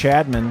 Jim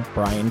Chadman,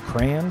 Brian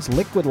Kranz,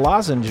 Liquid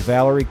Lozenge,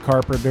 Valerie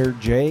Carpenter,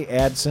 Jay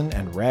Adson,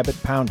 and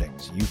Rabbit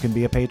Poundings. You can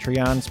be a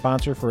Patreon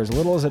sponsor for as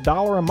little as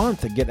 $1 a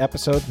month and get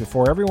episodes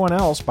before everyone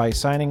else by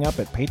signing up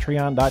at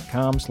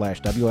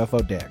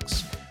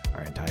patreon.com/WFODix.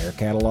 Our entire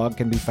catalog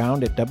can be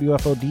found at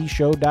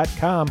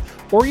WFODshow.com,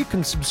 or you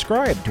can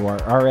subscribe to our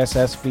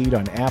RSS feed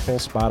on Apple,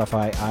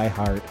 Spotify,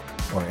 iHeart,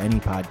 or any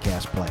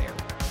podcast player.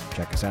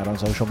 Check us out on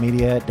social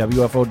media at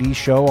WFOD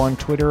Show on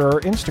Twitter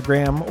or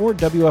Instagram, or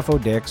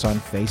WFODix on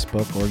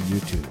Facebook or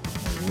YouTube.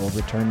 We will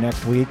return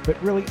next week,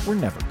 but really, we're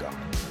never going.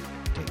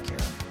 Take care.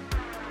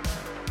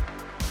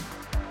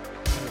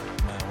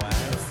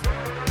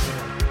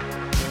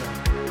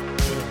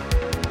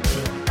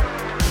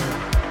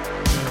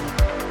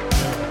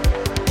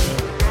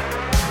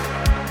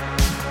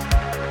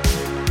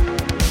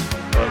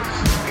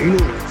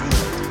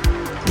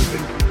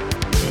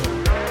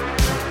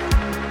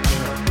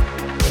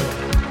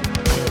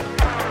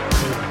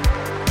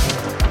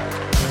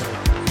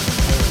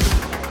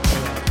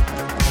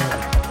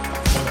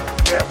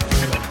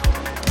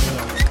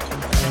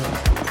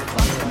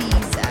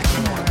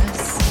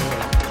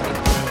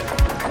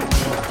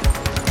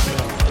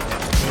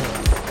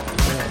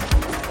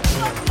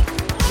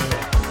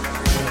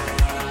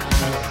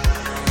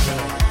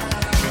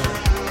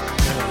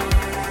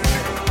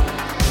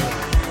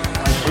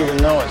 You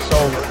know it's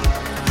over.